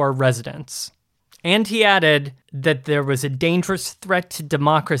poor residents. And he added that there was a dangerous threat to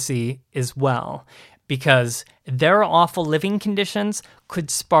democracy as well, because their awful living conditions could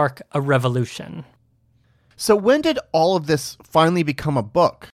spark a revolution. So when did all of this finally become a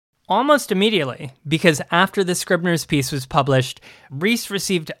book? Almost immediately, because after the Scribner's piece was published, Riis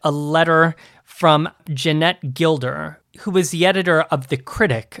received a letter from Jeanette Gilder, who was the editor of The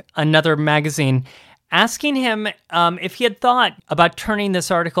Critic, another magazine, asking him if he had thought about turning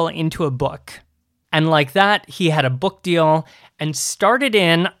this article into a book. And like that, he had a book deal and started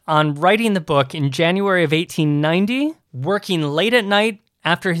in on writing the book in January of 1890, working late at night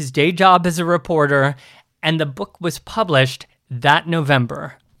after his day job as a reporter, and the book was published that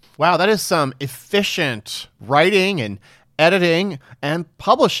November. Wow, that is some efficient writing and editing and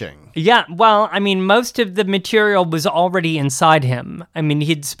publishing. Yeah, well, most of the material was already inside him.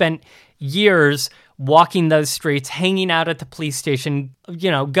 He'd spent years walking those streets, hanging out at the police station,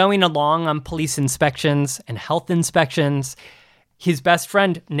 going along on police inspections and health inspections. His best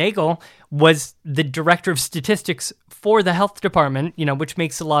friend, Nagel, was the director of statistics for the health department, which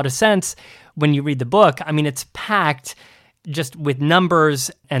makes a lot of sense when you read the book. It's packed just with numbers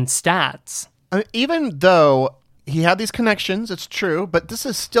and stats. Even though he had these connections, it's true, but this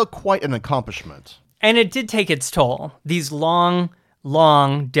is still quite an accomplishment. And it did take its toll. These long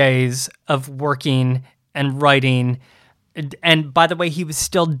days of working and writing. And by the way, he was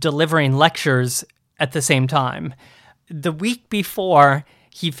still delivering lectures at the same time. The week before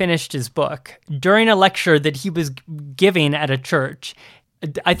he finished his book, during a lecture that he was giving at a church,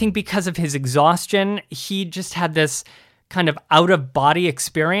 I think because of his exhaustion, he just had this kind of out-of-body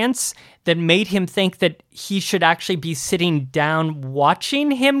experience that made him think that he should actually be sitting down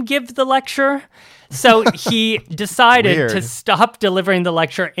watching him give the lecture. So he decided to stop delivering the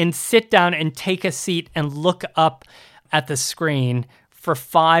lecture and sit down and take a seat and look up at the screen for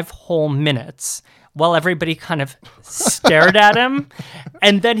 5 whole minutes while everybody kind of stared at him.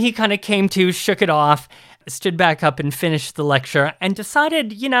 And then he kind of came to, shook it off, stood back up and finished the lecture and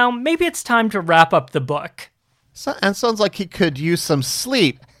decided, maybe it's time to wrap up the book. And sounds like he could use some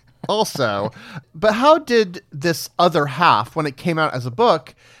sleep also. But how did this other half, when it came out as a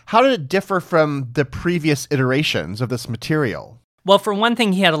book, how did it differ from the previous iterations of this material? Well, for one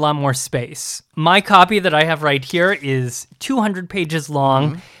thing, he had a lot more space. My copy that I have right here is 200 pages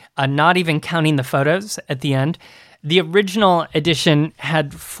long, not even counting the photos at the end. The original edition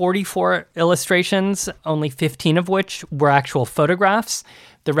had 44 illustrations, only 15 of which were actual photographs.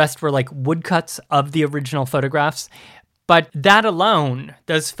 The rest were like woodcuts of the original photographs. But that alone,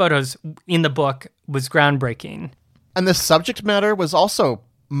 those photos in the book, was groundbreaking. And the subject matter was also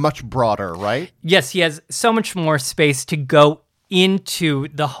much broader, right? Yes, he has so much more space to go into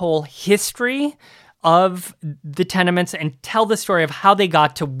the whole history of the tenements and tell the story of how they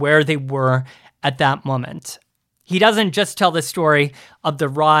got to where they were at that moment. He doesn't just tell the story of the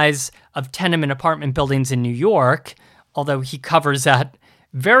rise of tenement apartment buildings in New York, although he covers that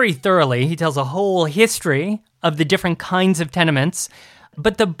very thoroughly. He tells a whole history of the different kinds of tenements.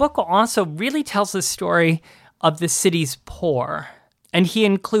 But the book also really tells the story of the city's poor. And he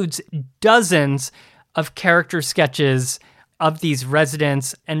includes dozens of character sketches of these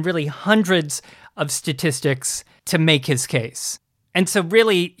residents and really hundreds of statistics to make his case. And so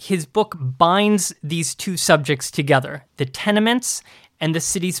really, his book binds these two subjects together, the tenements and the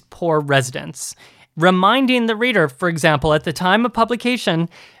city's poor residents, reminding the reader, for example, at the time of publication,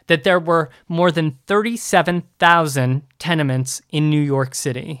 that there were more than 37,000 tenements in New York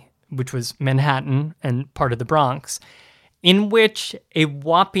City, which was Manhattan and part of the Bronx, in which a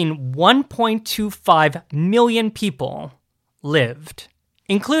whopping 1.25 million people lived,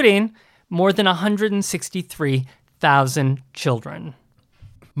 including more than 163,000 children.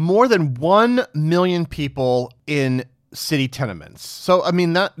 More than 1 million people in city tenements. So, I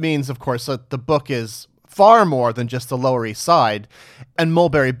mean, that means, of course, that the book is far more than just the Lower East Side. And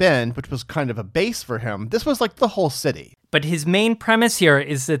Mulberry Bend, which was kind of a base for him, this was like the whole city. But his main premise here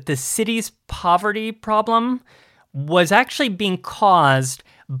is that the city's poverty problem was actually being caused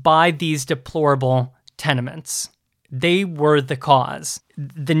by these deplorable tenements. They were the cause.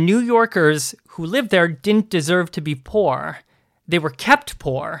 The New Yorkers who lived there didn't deserve to be poor. They were kept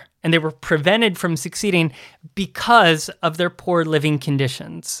poor, and they were prevented from succeeding because of their poor living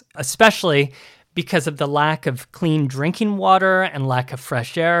conditions, especially because of the lack of clean drinking water and lack of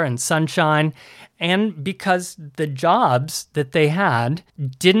fresh air and sunshine, and because the jobs that they had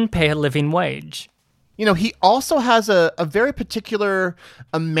didn't pay a living wage. You know, he also has a very particular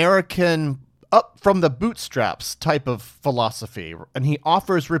American up from the bootstraps type of philosophy. And he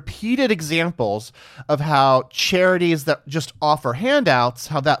offers repeated examples of how charities that just offer handouts,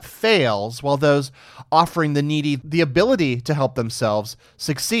 how that fails, while those offering the needy the ability to help themselves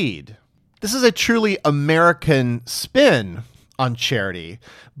succeed. This is a truly American spin on charity,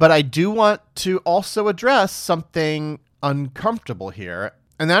 but I do want to also address something uncomfortable here,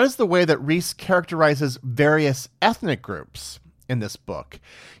 and that is the way that Riis characterizes various ethnic groups in this book.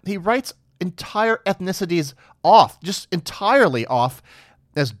 He writes entire ethnicities off, just entirely off,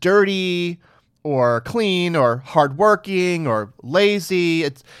 as dirty or clean or hardworking or lazy.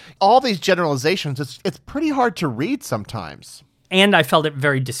 It's all these generalizations. It's pretty hard to read sometimes. And I felt it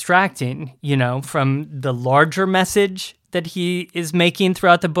very distracting, from the larger message that he is making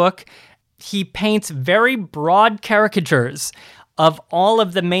throughout the book. He paints very broad caricatures of all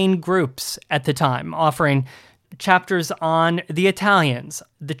of the main groups at the time, offering chapters on the Italians,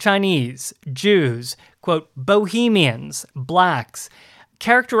 the Chinese, Jews, quote, Bohemians, blacks,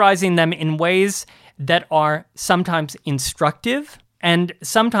 characterizing them in ways that are sometimes instructive and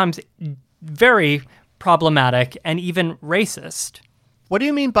sometimes very problematic and even racist. What do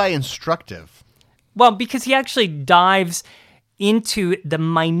you mean by instructive? Well, because he actually dives into the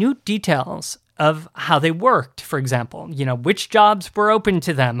minute details of how they worked, for example, which jobs were open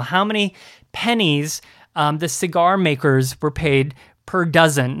to them, how many pennies the cigar makers were paid per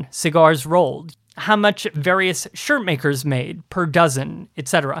dozen cigars rolled, how much various shirt makers made per dozen,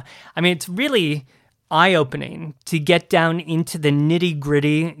 etc. I mean, it's really eye-opening to get down into the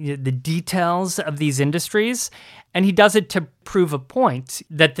nitty-gritty, the details of these industries, and he does it to prove a point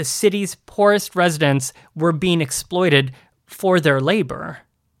that the city's poorest residents were being exploited for their labor,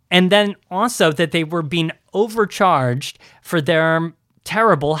 and then also that they were being overcharged for their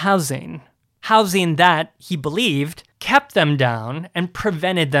terrible housing that, he believed, kept them down and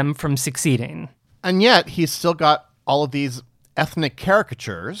prevented them from succeeding. And yet, he's still got all of these ethnic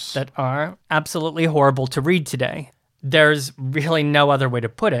caricatures that are absolutely horrible to read today. There's really no other way to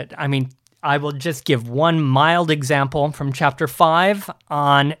put it. I mean, I will just give one mild example from Chapter 5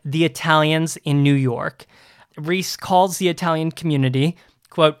 on the Italians in New York. Riis calls the Italian community,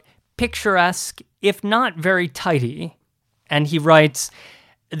 quote, picturesque, if not very tidy. And he writes,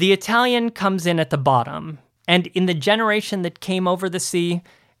 The Italian comes in at the bottom, and in the generation that came over the sea,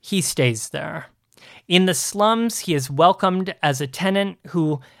 he stays there. In the slums, he is welcomed as a tenant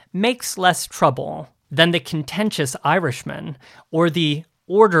who makes less trouble than the contentious Irishman or the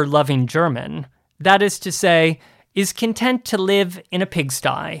order-loving German. That is to say, is content to live in a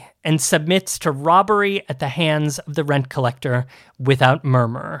pigsty and submits to robbery at the hands of the rent collector without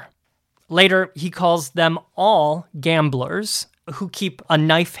murmur. Later, he calls them all gamblers who keep a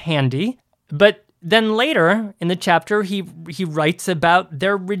knife handy, but then later in the chapter, he writes about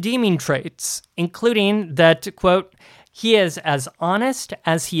their redeeming traits, including that, quote, he is as honest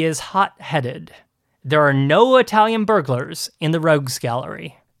as he is hot-headed. There are no Italian burglars in the rogues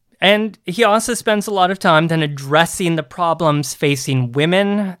gallery. And he also spends a lot of time then addressing the problems facing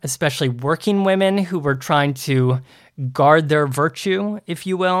women, especially working women who were trying to guard their virtue, if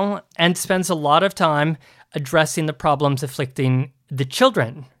you will, and spends a lot of time addressing the problems afflicting the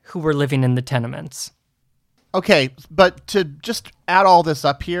children who were living in the tenements. Okay, but to just add all this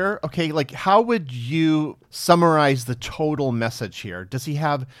up here, okay, like how would you summarize the total message here? Does he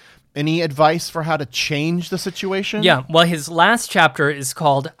have any advice for how to change the situation? Yeah, well, his last chapter is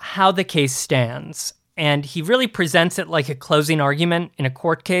called How the Case Stands, and he really presents it like a closing argument in a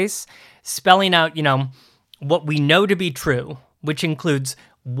court case, spelling out, what we know to be true, which includes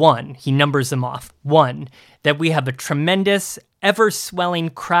 1, he numbers them off. 1, that we have a tremendous, ever-swelling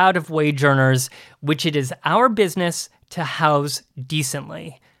crowd of wage earners, which it is our business to house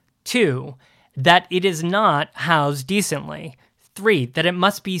decently. 2, that it is not housed decently. 3, that it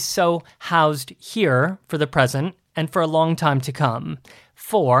must be so housed here for the present and for a long time to come.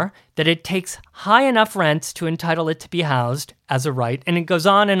 4, that it takes high enough rents to entitle it to be housed as a right. And it goes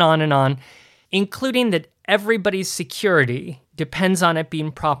on and on and on, including that everybody's security depends on it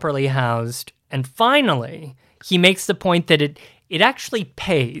being properly housed. And finally, he makes the point that it actually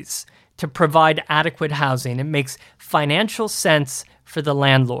pays to provide adequate housing. It makes financial sense for the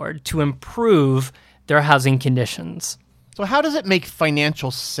landlord to improve their housing conditions. So how does it make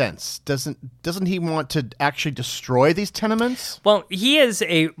financial sense? Doesn't he want to actually destroy these tenements? Well, he is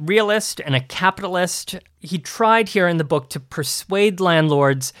a realist and a capitalist. He tried here in the book to persuade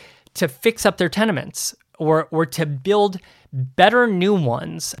landlords to fix up their tenements or to build better new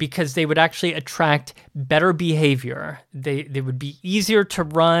ones because they would actually attract better behavior. They would be easier to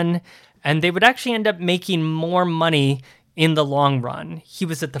run, and they would actually end up making more money in the long run. He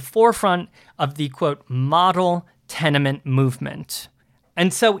was at the forefront of the, quote, model tenement movement.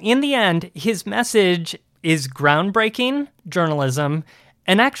 And so in the end, his message is groundbreaking journalism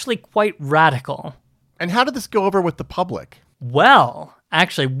and actually quite radical. And how did this go over with the public? Well,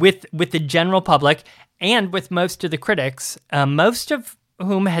 actually, with the general public and with most of the critics, most of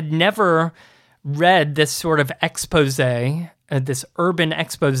whom had never read this sort of expose, this urban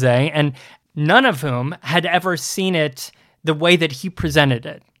expose, and none of whom had ever seen it the way that he presented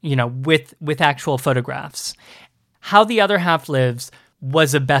it, with actual photographs. How the Other Half Lives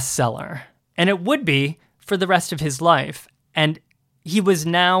was a bestseller, and it would be for the rest of his life. And he was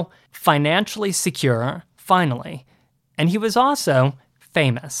now financially secure, finally, and he was also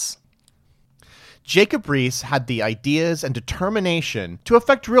famous. Jacob Riis had the ideas and determination to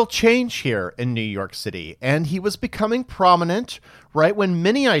effect real change here in New York City, and he was becoming prominent right when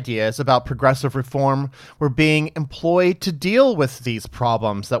many ideas about progressive reform were being employed to deal with these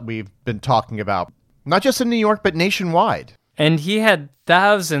problems that we've been talking about, not just in New York, but nationwide. And he had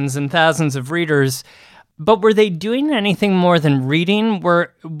thousands and thousands of readers, but were they doing anything more than reading?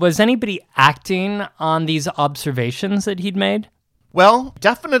 Was anybody acting on these observations that he'd made? Well,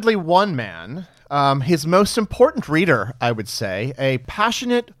 definitely one man. His most important reader, I would say, a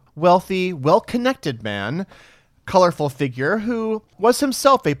passionate, wealthy, well-connected man, colorful figure who was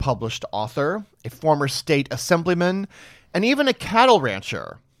himself a published author, a former state assemblyman, and even a cattle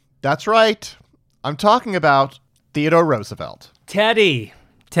rancher. That's right. I'm talking about Theodore Roosevelt. Teddy,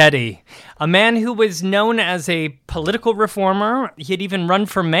 a man who was known as a political reformer. He had even run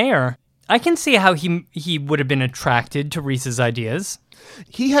for mayor. I can see how he would have been attracted to Riis's ideas.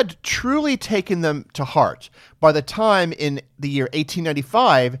 He had truly taken them to heart by the time in the year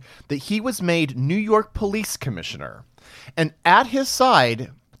 1895 that he was made New York Police Commissioner. And at his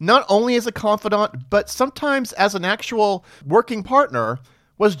side, not only as a confidant, but sometimes as an actual working partner,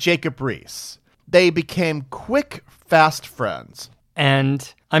 was Jacob Riis. They became quick, fast friends.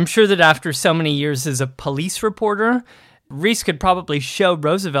 And I'm sure that after so many years as a police reporter, Riis could probably show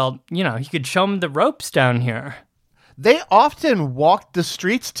Roosevelt, he could show him the ropes down here. They often walked the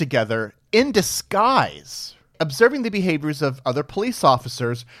streets together in disguise, observing the behaviors of other police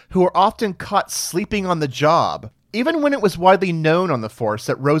officers who were often caught sleeping on the job. Even when it was widely known on the force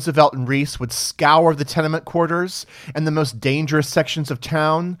that Roosevelt and Riis would scour the tenement quarters and the most dangerous sections of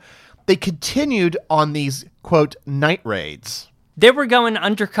town, they continued on these, quote, night raids. They were going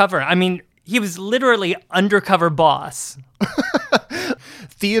undercover. I mean, he was literally undercover boss.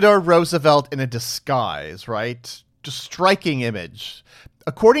 Theodore Roosevelt in a disguise, right? Just striking image.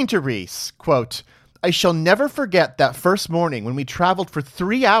 According to Riis, quote, I shall never forget that first morning when we traveled for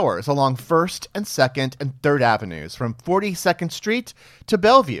 3 hours along 1st and 2nd and 3rd Avenues from 42nd Street to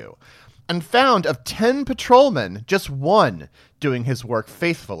Bellevue and found of 10 patrolmen, just one doing his work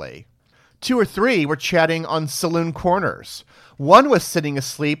faithfully. 2 or 3 were chatting on saloon corners. One was sitting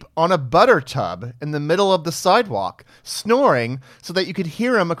asleep on a butter tub in the middle of the sidewalk, snoring so that you could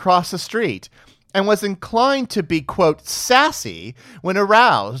hear him across the street, and was inclined to be, quote, sassy when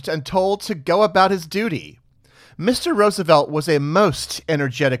aroused and told to go about his duty. Mr. Roosevelt was a most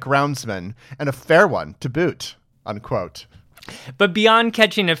energetic roundsman, and a fair one to boot, unquote. But beyond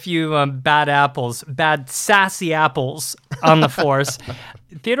catching a few bad sassy apples on the force,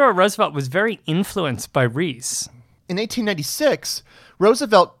 Theodore Roosevelt was very influenced by Riis. In 1896,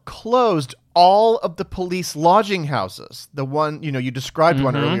 Roosevelt closed all of the police lodging houses, the one, you described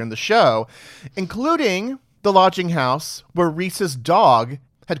one earlier in the show, including the lodging house where Riis's dog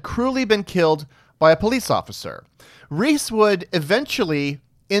had cruelly been killed by a police officer. Riis would eventually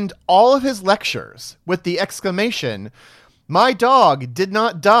end all of his lectures with the exclamation, "My dog did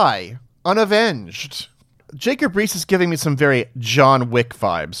not die unavenged." Jacob Riis is giving me some very John Wick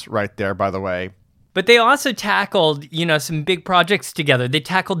vibes right there, by the way. But they also tackled, some big projects together. They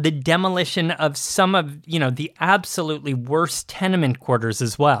tackled the demolition of some of, the absolutely worst tenement quarters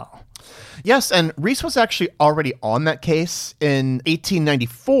as well. Yes, and Riis was actually already on that case in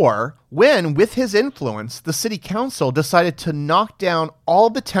 1894 when, with his influence, the city council decided to knock down all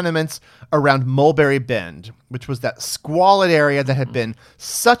the tenements around Mulberry Bend, which was that squalid area that had been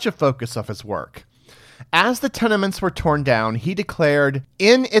such a focus of his work. As the tenements were torn down, he declared,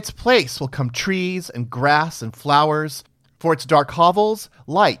 in its place will come trees and grass and flowers, for its dark hovels,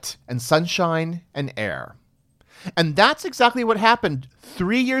 light and sunshine and air. And that's exactly what happened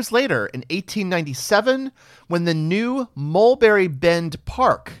 3 years later in 1897 when the new Mulberry Bend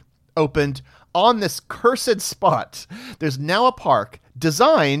Park opened on this cursed spot. There's now a park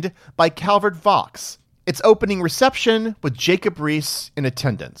designed by Calvert Vaux. Its opening reception with Jacob Riis in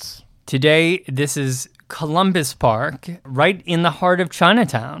attendance. Today, this is Columbus Park, right in the heart of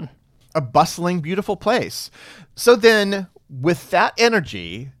Chinatown. A bustling, beautiful place. So then, with that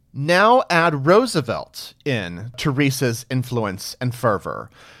energy, now add Roosevelt in to Riis's influence and fervor.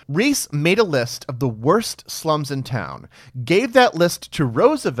 Riis made a list of the worst slums in town, gave that list to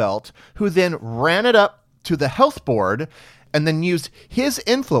Roosevelt, who then ran it up to the health board, and then used his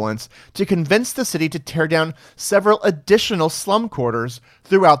influence to convince the city to tear down several additional slum quarters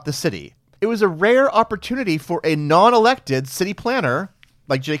throughout the city. It was a rare opportunity for a non-elected city planner,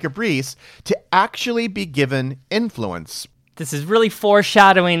 like Jacob Riis, to actually be given influence. This is really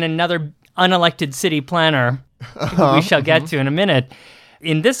foreshadowing another unelected city planner who we shall get to in a minute.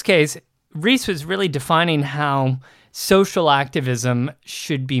 In this case, Riis was really defining how social activism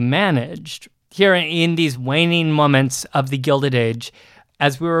should be managed here in these waning moments of the Gilded Age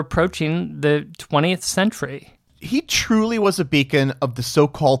as we were approaching the 20th century. He truly was a beacon of the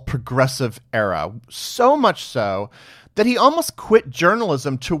so-called progressive era, so much so that he almost quit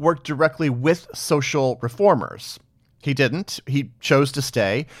journalism to work directly with social reformers. He didn't. He chose to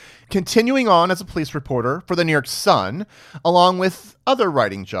stay, continuing on as a police reporter for the New York Sun, along with other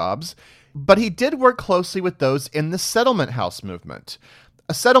writing jobs. But he did work closely with those in the settlement house movement.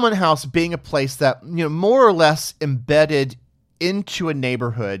 A settlement house being a place that, more or less embedded into a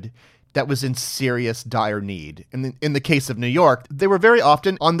neighborhood that was in serious, dire need. In the case of New York, they were very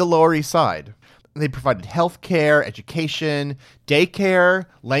often on the Lower East Side. They provided healthcare, education, daycare,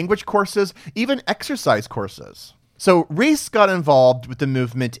 language courses, even exercise courses. So Riis got involved with the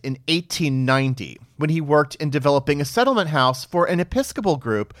movement in 1890 when he worked in developing a settlement house for an Episcopal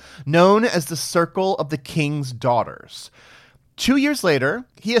group known as the Circle of the King's Daughters. 2 years later,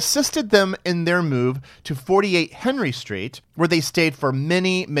 he assisted them in their move to 48 Henry Street, where they stayed for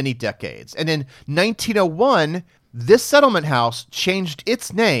many, many decades. And in 1901, this settlement house changed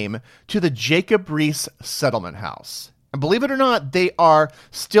its name to the Jacob Riis Settlement House. And believe it or not, they are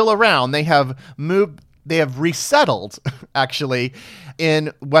still around. They have resettled, actually,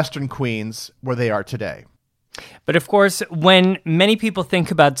 in Western Queens, where they are today. But of course, when many people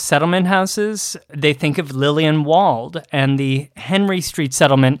think about settlement houses, they think of Lillian Wald and the Henry Street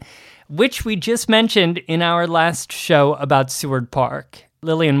settlement, which we just mentioned in our last show about Seward Park.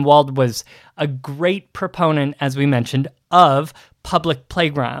 Lillian Wald was a great proponent, as we mentioned, of public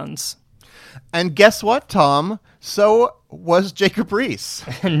playgrounds. And guess what, Tom? So was Jacob Riis.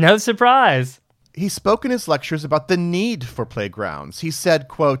 No surprise. He spoke in his lectures about the need for playgrounds. He said,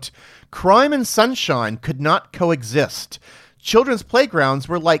 quote, "Crime and sunshine could not coexist. Children's playgrounds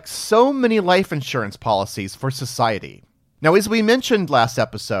were like so many life insurance policies for society." Now, as we mentioned last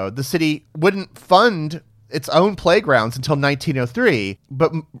episode, the city wouldn't fund its own playgrounds until 1903,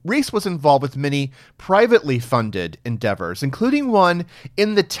 but Riis was involved with many privately funded endeavors, including one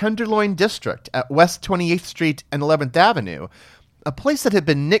in the Tenderloin District at West 28th Street and 11th Avenue, a place that had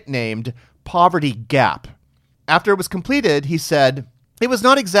been nicknamed Poverty Gap. After it was completed, he said, "It was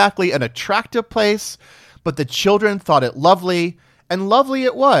not exactly an attractive place, but the children thought it lovely, and lovely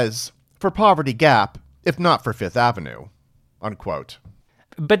it was for Poverty Gap, if not for Fifth Avenue." Unquote.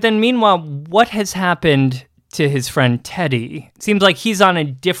 But then meanwhile, what has happened to his friend Teddy? It seems like he's on a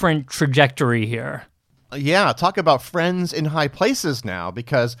different trajectory here. Yeah, talk about friends in high places now,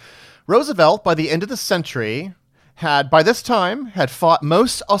 because Roosevelt, by the end of the century, by this time, had fought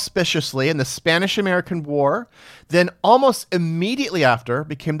most auspiciously in the Spanish-American War, then almost immediately after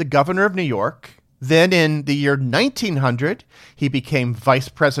became the governor of New York. Then in the year 1900, he became vice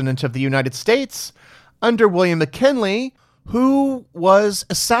president of the United States under William McKinley, who was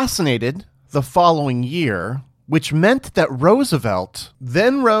assassinated the following year, which meant that Roosevelt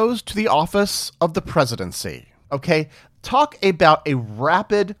then rose to the office of the presidency. Okay, talk about a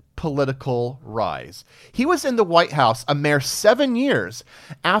rapid political rise. He was in the White House a mere 7 years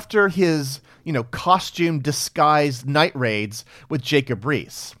after his, costume disguised night raids with Jacob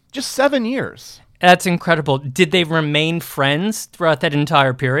Riis. Just 7 years. That's incredible. Did they remain friends throughout that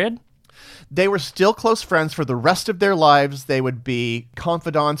entire period? They were still close friends for the rest of their lives. They would be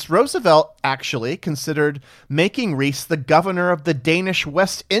confidants. Roosevelt actually considered making Riis the governor of the Danish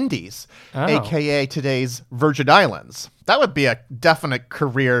West Indies, a.k.a. today's Virgin Islands. That would be a definite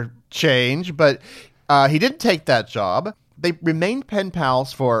career change, but he didn't take that job. They remained pen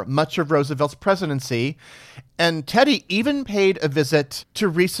pals for much of Roosevelt's presidency, and Teddy even paid a visit to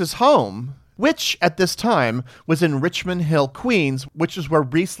Riis's home, which at this time was in Richmond Hill, Queens, which is where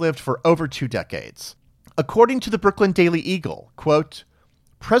Riis lived for over 2 decades. According to the Brooklyn Daily Eagle, quote,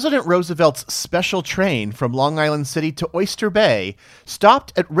 "President Roosevelt's special train from Long Island City to Oyster Bay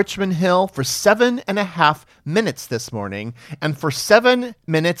stopped at Richmond Hill for 7.5 minutes this morning, and for 7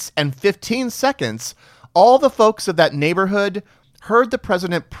 minutes and 15 seconds, all the folks of that neighborhood heard the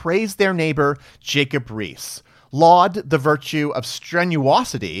president praise their neighbor, Jacob Riis, laud the virtue of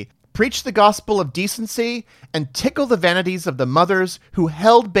strenuosity, preach the gospel of decency, and tickle the vanities of the mothers who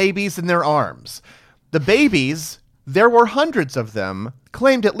held babies in their arms. The babies, there were hundreds of them,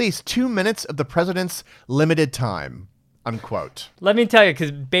 claimed at least 2 minutes of the president's limited time." Unquote. Let me tell you,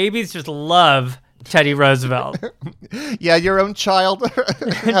 because babies just love Teddy Roosevelt. Yeah, your own child.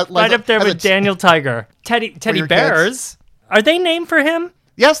 Right up there with Daniel Tiger. Teddy bears. Kids. Are they named for him?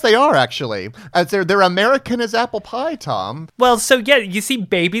 Yes, they are, actually. They're American as apple pie, Tom. Well, so yeah, you see,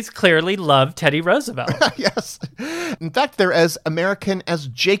 babies clearly love Teddy Roosevelt. Yes. In fact, they're as American as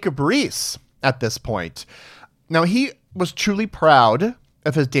Jacob Riis at this point. Now, he was truly proud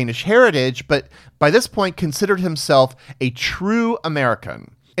of his Danish heritage, but by this point considered himself a true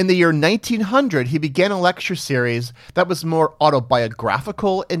American. In the year 1900, he began a lecture series that was more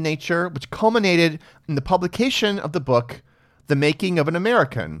autobiographical in nature, which culminated in the publication of the book, The Making of an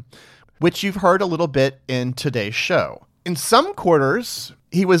American, which you've heard a little bit in today's show. In some quarters,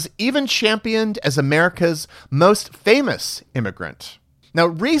 he was even championed as America's most famous immigrant. Now,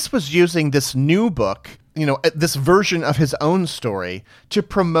 Riis was using this new book, this version of his own story, to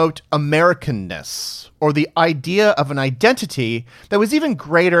promote Americanness, or the idea of an identity that was even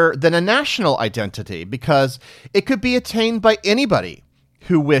greater than a national identity, because it could be attained by anybody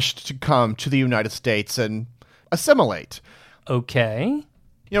who wished to come to the United States and assimilate. Okay.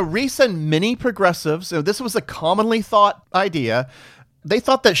 Riis and many progressives, this was a commonly thought idea. They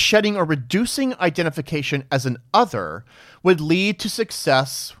thought that shedding or reducing identification as an other would lead to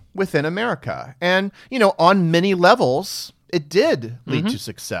success within America. And, on many levels, it did lead to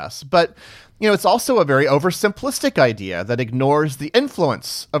success. But, it's also a very oversimplistic idea that ignores the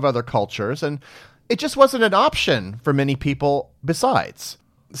influence of other cultures. And it just wasn't an option for many people besides.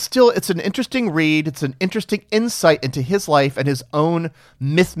 Still, it's an interesting read. It's an interesting insight into his life and his own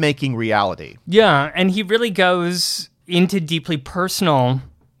myth-making reality. Yeah, and he really goes into deeply personal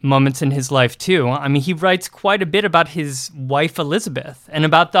moments in his life, too. I mean, he writes quite a bit about his wife, Elizabeth, and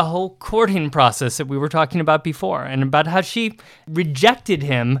about the whole courting process that we were talking about before, and about how she rejected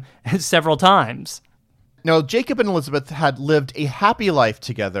him several times. Now, Jacob and Elizabeth had lived a happy life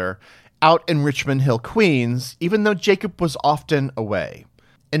together out in Richmond Hill, Queens, even though Jacob was often away.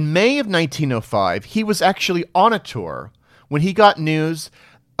 In May of 1905, he was actually on a tour when he got news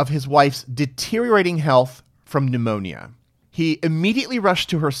of his wife's deteriorating health from pneumonia. He immediately rushed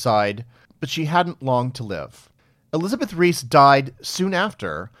to her side, but she hadn't long to live. Elizabeth Riis died soon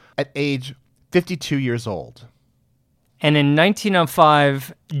after at age 52 years old. And in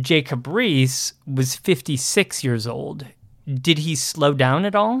 1905, Jacob Riis was 56 years old. Did he slow down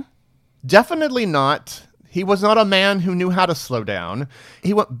at all? Definitely not. He was not a man who knew how to slow down.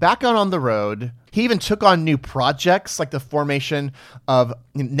 He went back out on the road. He even took on new projects like the formation of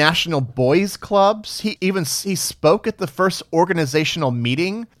national boys clubs. He spoke at the first organizational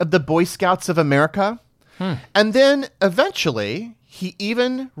meeting of the Boy Scouts of America. And then eventually he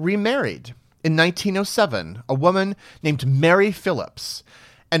even remarried in 1907, a woman named Mary Phillips.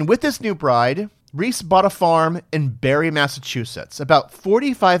 And with this new bride, Riis bought a farm in Barre, Massachusetts, about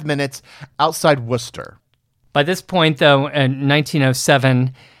 45 minutes outside Worcester. By this point, though, in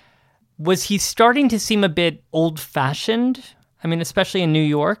 1907, was he starting to seem a bit old-fashioned? I mean, especially in New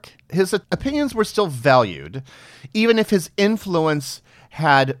York? His opinions were still valued, even if his influence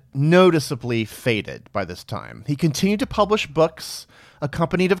had noticeably faded by this time. He continued to publish books,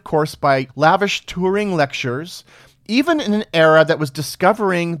 accompanied, of course, by lavish touring lectures, even in an era that was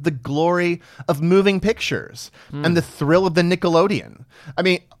discovering the glory of moving pictures and the thrill of the Nickelodeon. I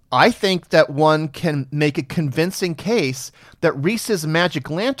mean, I think that one can make a convincing case that Riis's magic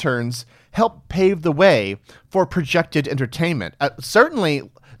lanterns helped pave the way for projected entertainment.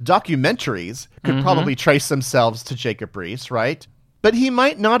 Certainly, documentaries could probably trace themselves to Jacob Riis, right? But he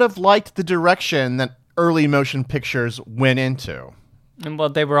might not have liked the direction that early motion pictures went into. Well,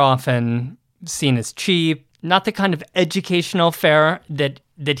 they were often seen as cheap, not the kind of educational fare that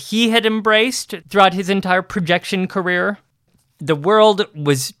he had embraced throughout his entire projection career. The world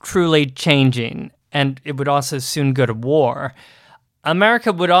was truly changing, and it would also soon go to war.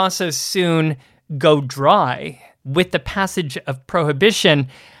 America would also soon go dry with the passage of Prohibition,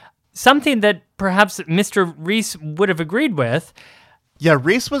 something that perhaps Mr. Riis would have agreed with. Yeah,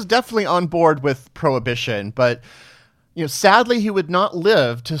 Riis was definitely on board with Prohibition, but sadly he would not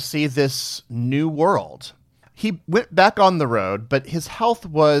live to see this new world. He went back on the road, but his health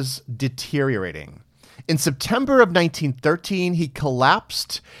was deteriorating. In September of 1913, he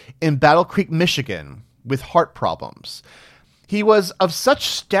collapsed in Battle Creek, Michigan, with heart problems. He was of such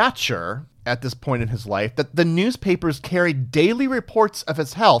stature at this point in his life that the newspapers carried daily reports of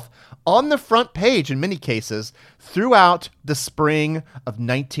his health on the front page in many cases throughout the spring of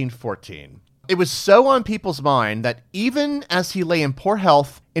 1914. It was so on people's mind that even as he lay in poor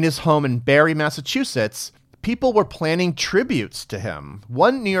health in his home in Barre, Massachusetts, people were planning tributes to him.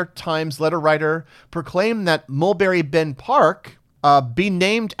 One New York Times letter writer proclaimed that Mulberry Bend Park be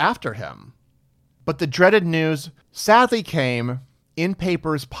named after him. But the dreaded news sadly came in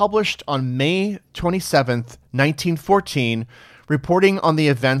papers published on May 27th, 1914, reporting on the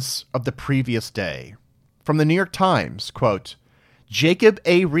events of the previous day. From the New York Times, quote, Jacob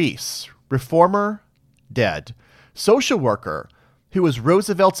A. Riis, reformer, dead. Social worker, who was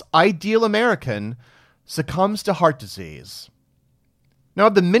Roosevelt's ideal American, succumbs to heart disease. Now,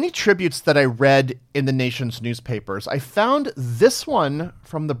 of the many tributes that I read in the nation's newspapers, I found this one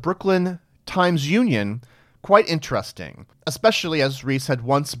from the Brooklyn Times-Union quite interesting, especially as Riis had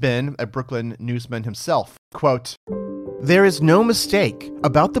once been a Brooklyn newsman himself. Quote, there is no mistake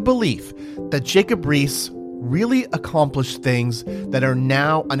about the belief that Jacob Riis really accomplished things that are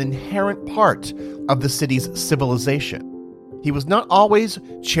now an inherent part of the city's civilization. He was not always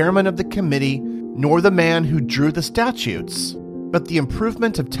chairman of the committee, nor the man who drew the statutes, but the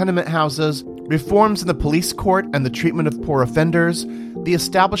improvement of tenement houses, reforms in the police court and the treatment of poor offenders, the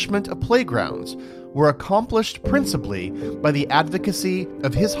establishment of playgrounds, were accomplished principally by the advocacy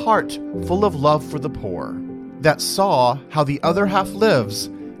of his heart full of love for the poor, that saw how the other half lives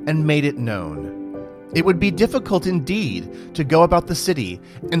and made it known. It would be difficult indeed to go about the city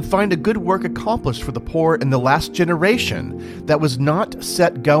and find a good work accomplished for the poor in the last generation that was not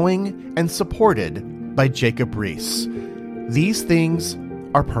set going and supported by Jacob Riis. These things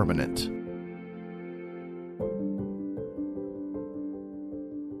are permanent.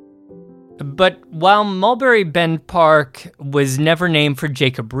 But while Mulberry Bend Park was never named for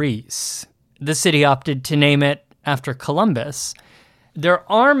Jacob Riis, the city opted to name it after Columbus. There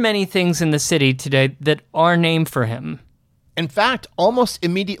are many things in the city today that are named for him. In fact, almost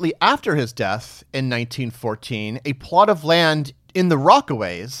immediately after his death in 1914, a plot of land in the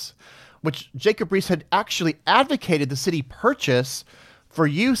Rockaways, which Jacob Riis had actually advocated the city purchase for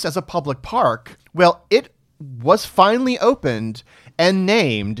use as a public park, well, it was finally opened and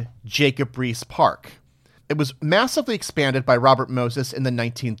named Jacob Riis Park. It was massively expanded by Robert Moses in the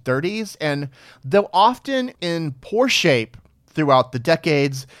 1930s, and though often in poor shape throughout the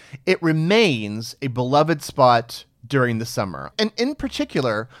decades, it remains a beloved spot during the summer. And in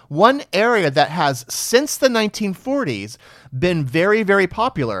particular, one area that has, since the 1940s, been very, very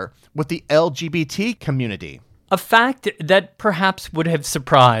popular with the LGBT community. A fact that perhaps would have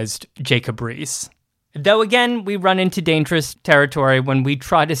surprised Jacob Riis. Though again, we run into dangerous territory when we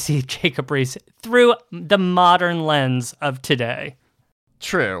try to see Jacob Riis through the modern lens of today.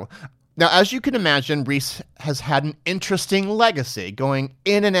 True. Now, as you can imagine, Riis has had an interesting legacy, going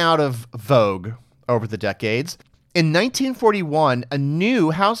in and out of vogue over the decades. In 1941, a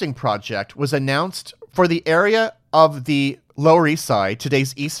new housing project was announced for the area of the Lower East Side,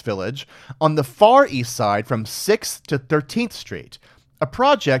 today's East Village, on the far east side from 6th to 13th Street, a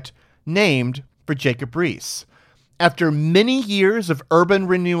project named for Jacob Riis. After many years of urban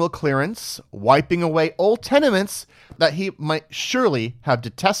renewal clearance, wiping away old tenements that he might surely have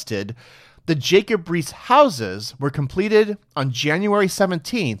detested, the Jacob Riis houses were completed on January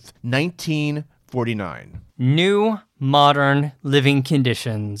 17th, 1949. New, modern living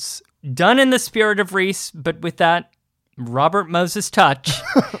conditions. Done in the spirit of Riis, but with that Robert Moses touch.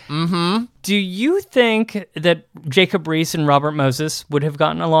 Mm-hmm. Do you think that Jacob Riis and Robert Moses would have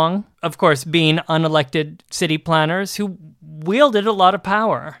gotten along? Of course, being unelected city planners who wielded a lot of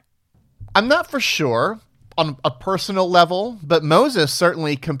power. I'm not for sure on a personal level, but Moses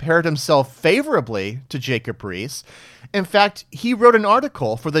certainly compared himself favorably to Jacob Riis. In fact, he wrote an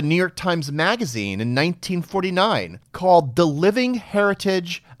article for the New York Times Magazine in 1949 called The Living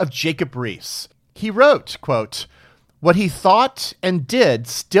Heritage of Jacob Riis. He wrote, quote, "What he thought and did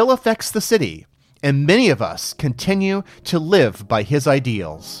still affects the city, and many of us continue to live by his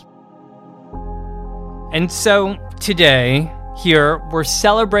ideals." And so today, here, we're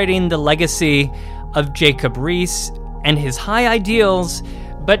celebrating the legacy of Jacob Riis and his high ideals,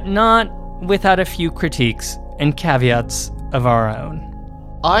 but not without a few critiques and caveats of our own.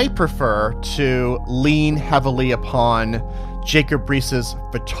 I prefer to lean heavily upon Jacob Riis's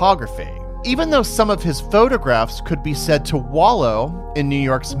photography. Even though some of his photographs could be said to wallow in New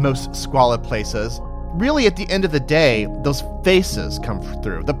York's most squalid places, really at the end of the day, those faces come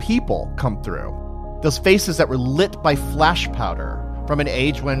through, the people come through. Those faces that were lit by flash powder from an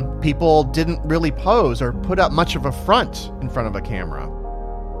age when people didn't really pose or put up much of a front in front of a camera.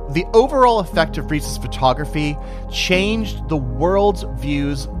 The overall effect of Riis's photography changed the world's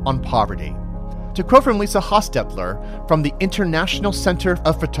views on poverty. To quote from Lisa Hostetler from the International Center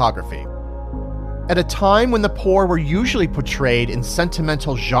of Photography, "At a time when the poor were usually portrayed in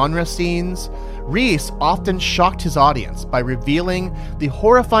sentimental genre scenes, Riis often shocked his audience by revealing the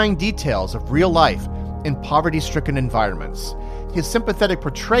horrifying details of real life in poverty-stricken environments. His sympathetic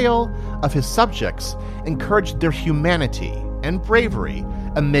portrayal of his subjects encouraged their humanity and bravery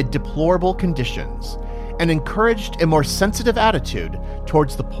amid deplorable conditions, and encouraged a more sensitive attitude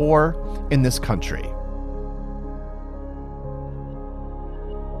towards the poor in this country."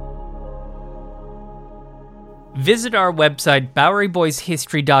 Visit our website,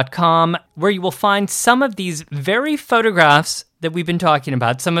 BoweryBoysHistory.com, where you will find some of these very photographs that we've been talking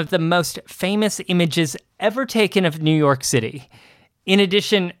about, some of the most famous images ever taken of New York City. In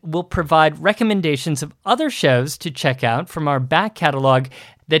addition, we'll provide recommendations of other shows to check out from our back catalog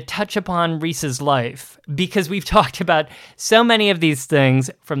that touch upon Riis's life, because we've talked about so many of these things,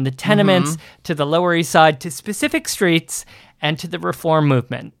 from the tenements to the Lower East Side to specific streets and to the reform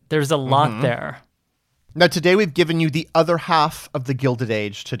movement. There's a lot there. Now, today we've given you the other half of the Gilded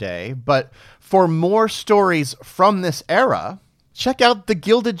Age today, but for more stories from this era, check out The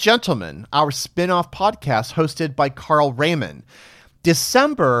Gilded Gentleman, our spin-off podcast hosted by Carl Raymond.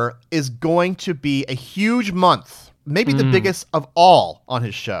 December is going to be a huge month, maybe the biggest of all on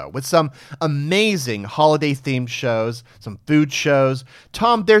his show, with some amazing holiday-themed shows, some food shows.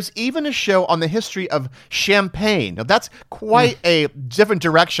 Tom, there's even a show on the history of champagne. Now, that's quite a different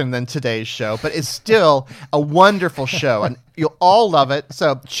direction than today's show, but it's still a wonderful show, and you'll all love it,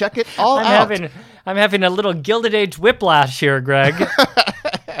 so check it all out. I'm having a little Gilded Age whiplash here, Greg.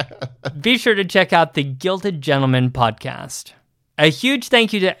 Be sure to check out the Gilded Gentleman podcast. A huge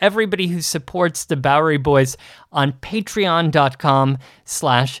thank you to everybody who supports the Bowery Boys on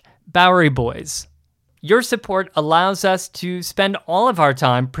patreon.com/Bowery Boys. Your support allows us to spend all of our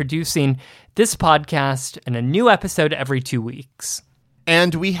time producing this podcast and a new episode every 2 weeks.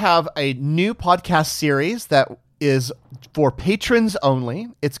 And we have a new podcast series that is for patrons only.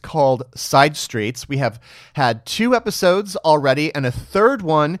 It's called Side Streets. We have had 2 episodes already, and a third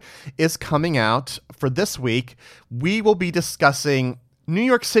one is coming out for this week. We will be discussing New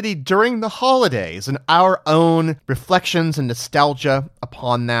York City during the holidays and our own reflections and nostalgia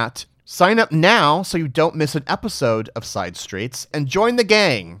upon that. Sign up now so you don't miss an episode of Side Streets and join the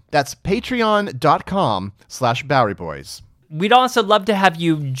gang. That's patreon.com/Bowery Boys. We'd also love to have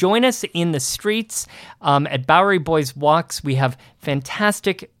you join us in the streets at Bowery Boys Walks. We have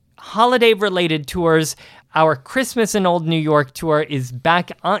fantastic holiday-related tours. Our Christmas in Old New York tour is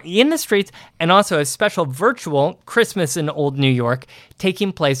back in the streets, and also a special virtual Christmas in Old New York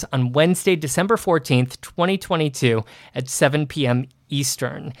taking place on Wednesday, December 14th, 2022 at 7 p.m.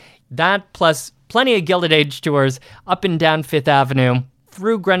 Eastern. That plus plenty of Gilded Age tours up and down Fifth Avenue,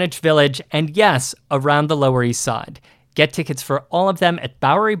 through Greenwich Village, and yes, around the Lower East Side. Get tickets for all of them at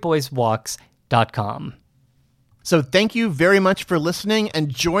BoweryBoysWalks.com. So thank you very much for listening and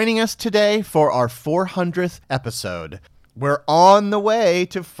joining us today for our 400th episode. We're on the way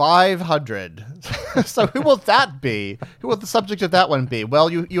to 500. So who will that be? Who will the subject of that one be? Well,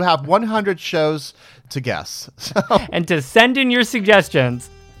 you have 100 shows to guess. And to send in your suggestions.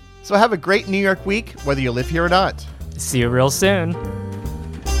 So have a great New York week, whether you live here or not. See you real soon.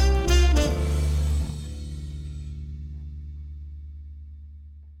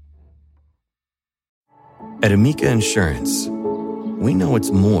 At Amica Insurance, we know it's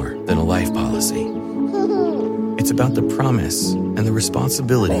more than a life policy. It's about the promise and the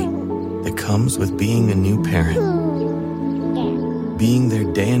responsibility that comes with being a new parent. Being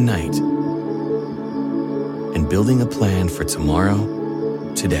there day and night. And building a plan for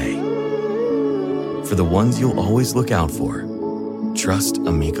tomorrow, today. For the ones you'll always look out for, trust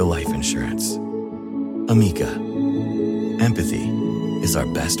Amica Life Insurance. Amica. Empathy is our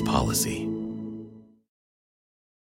best policy.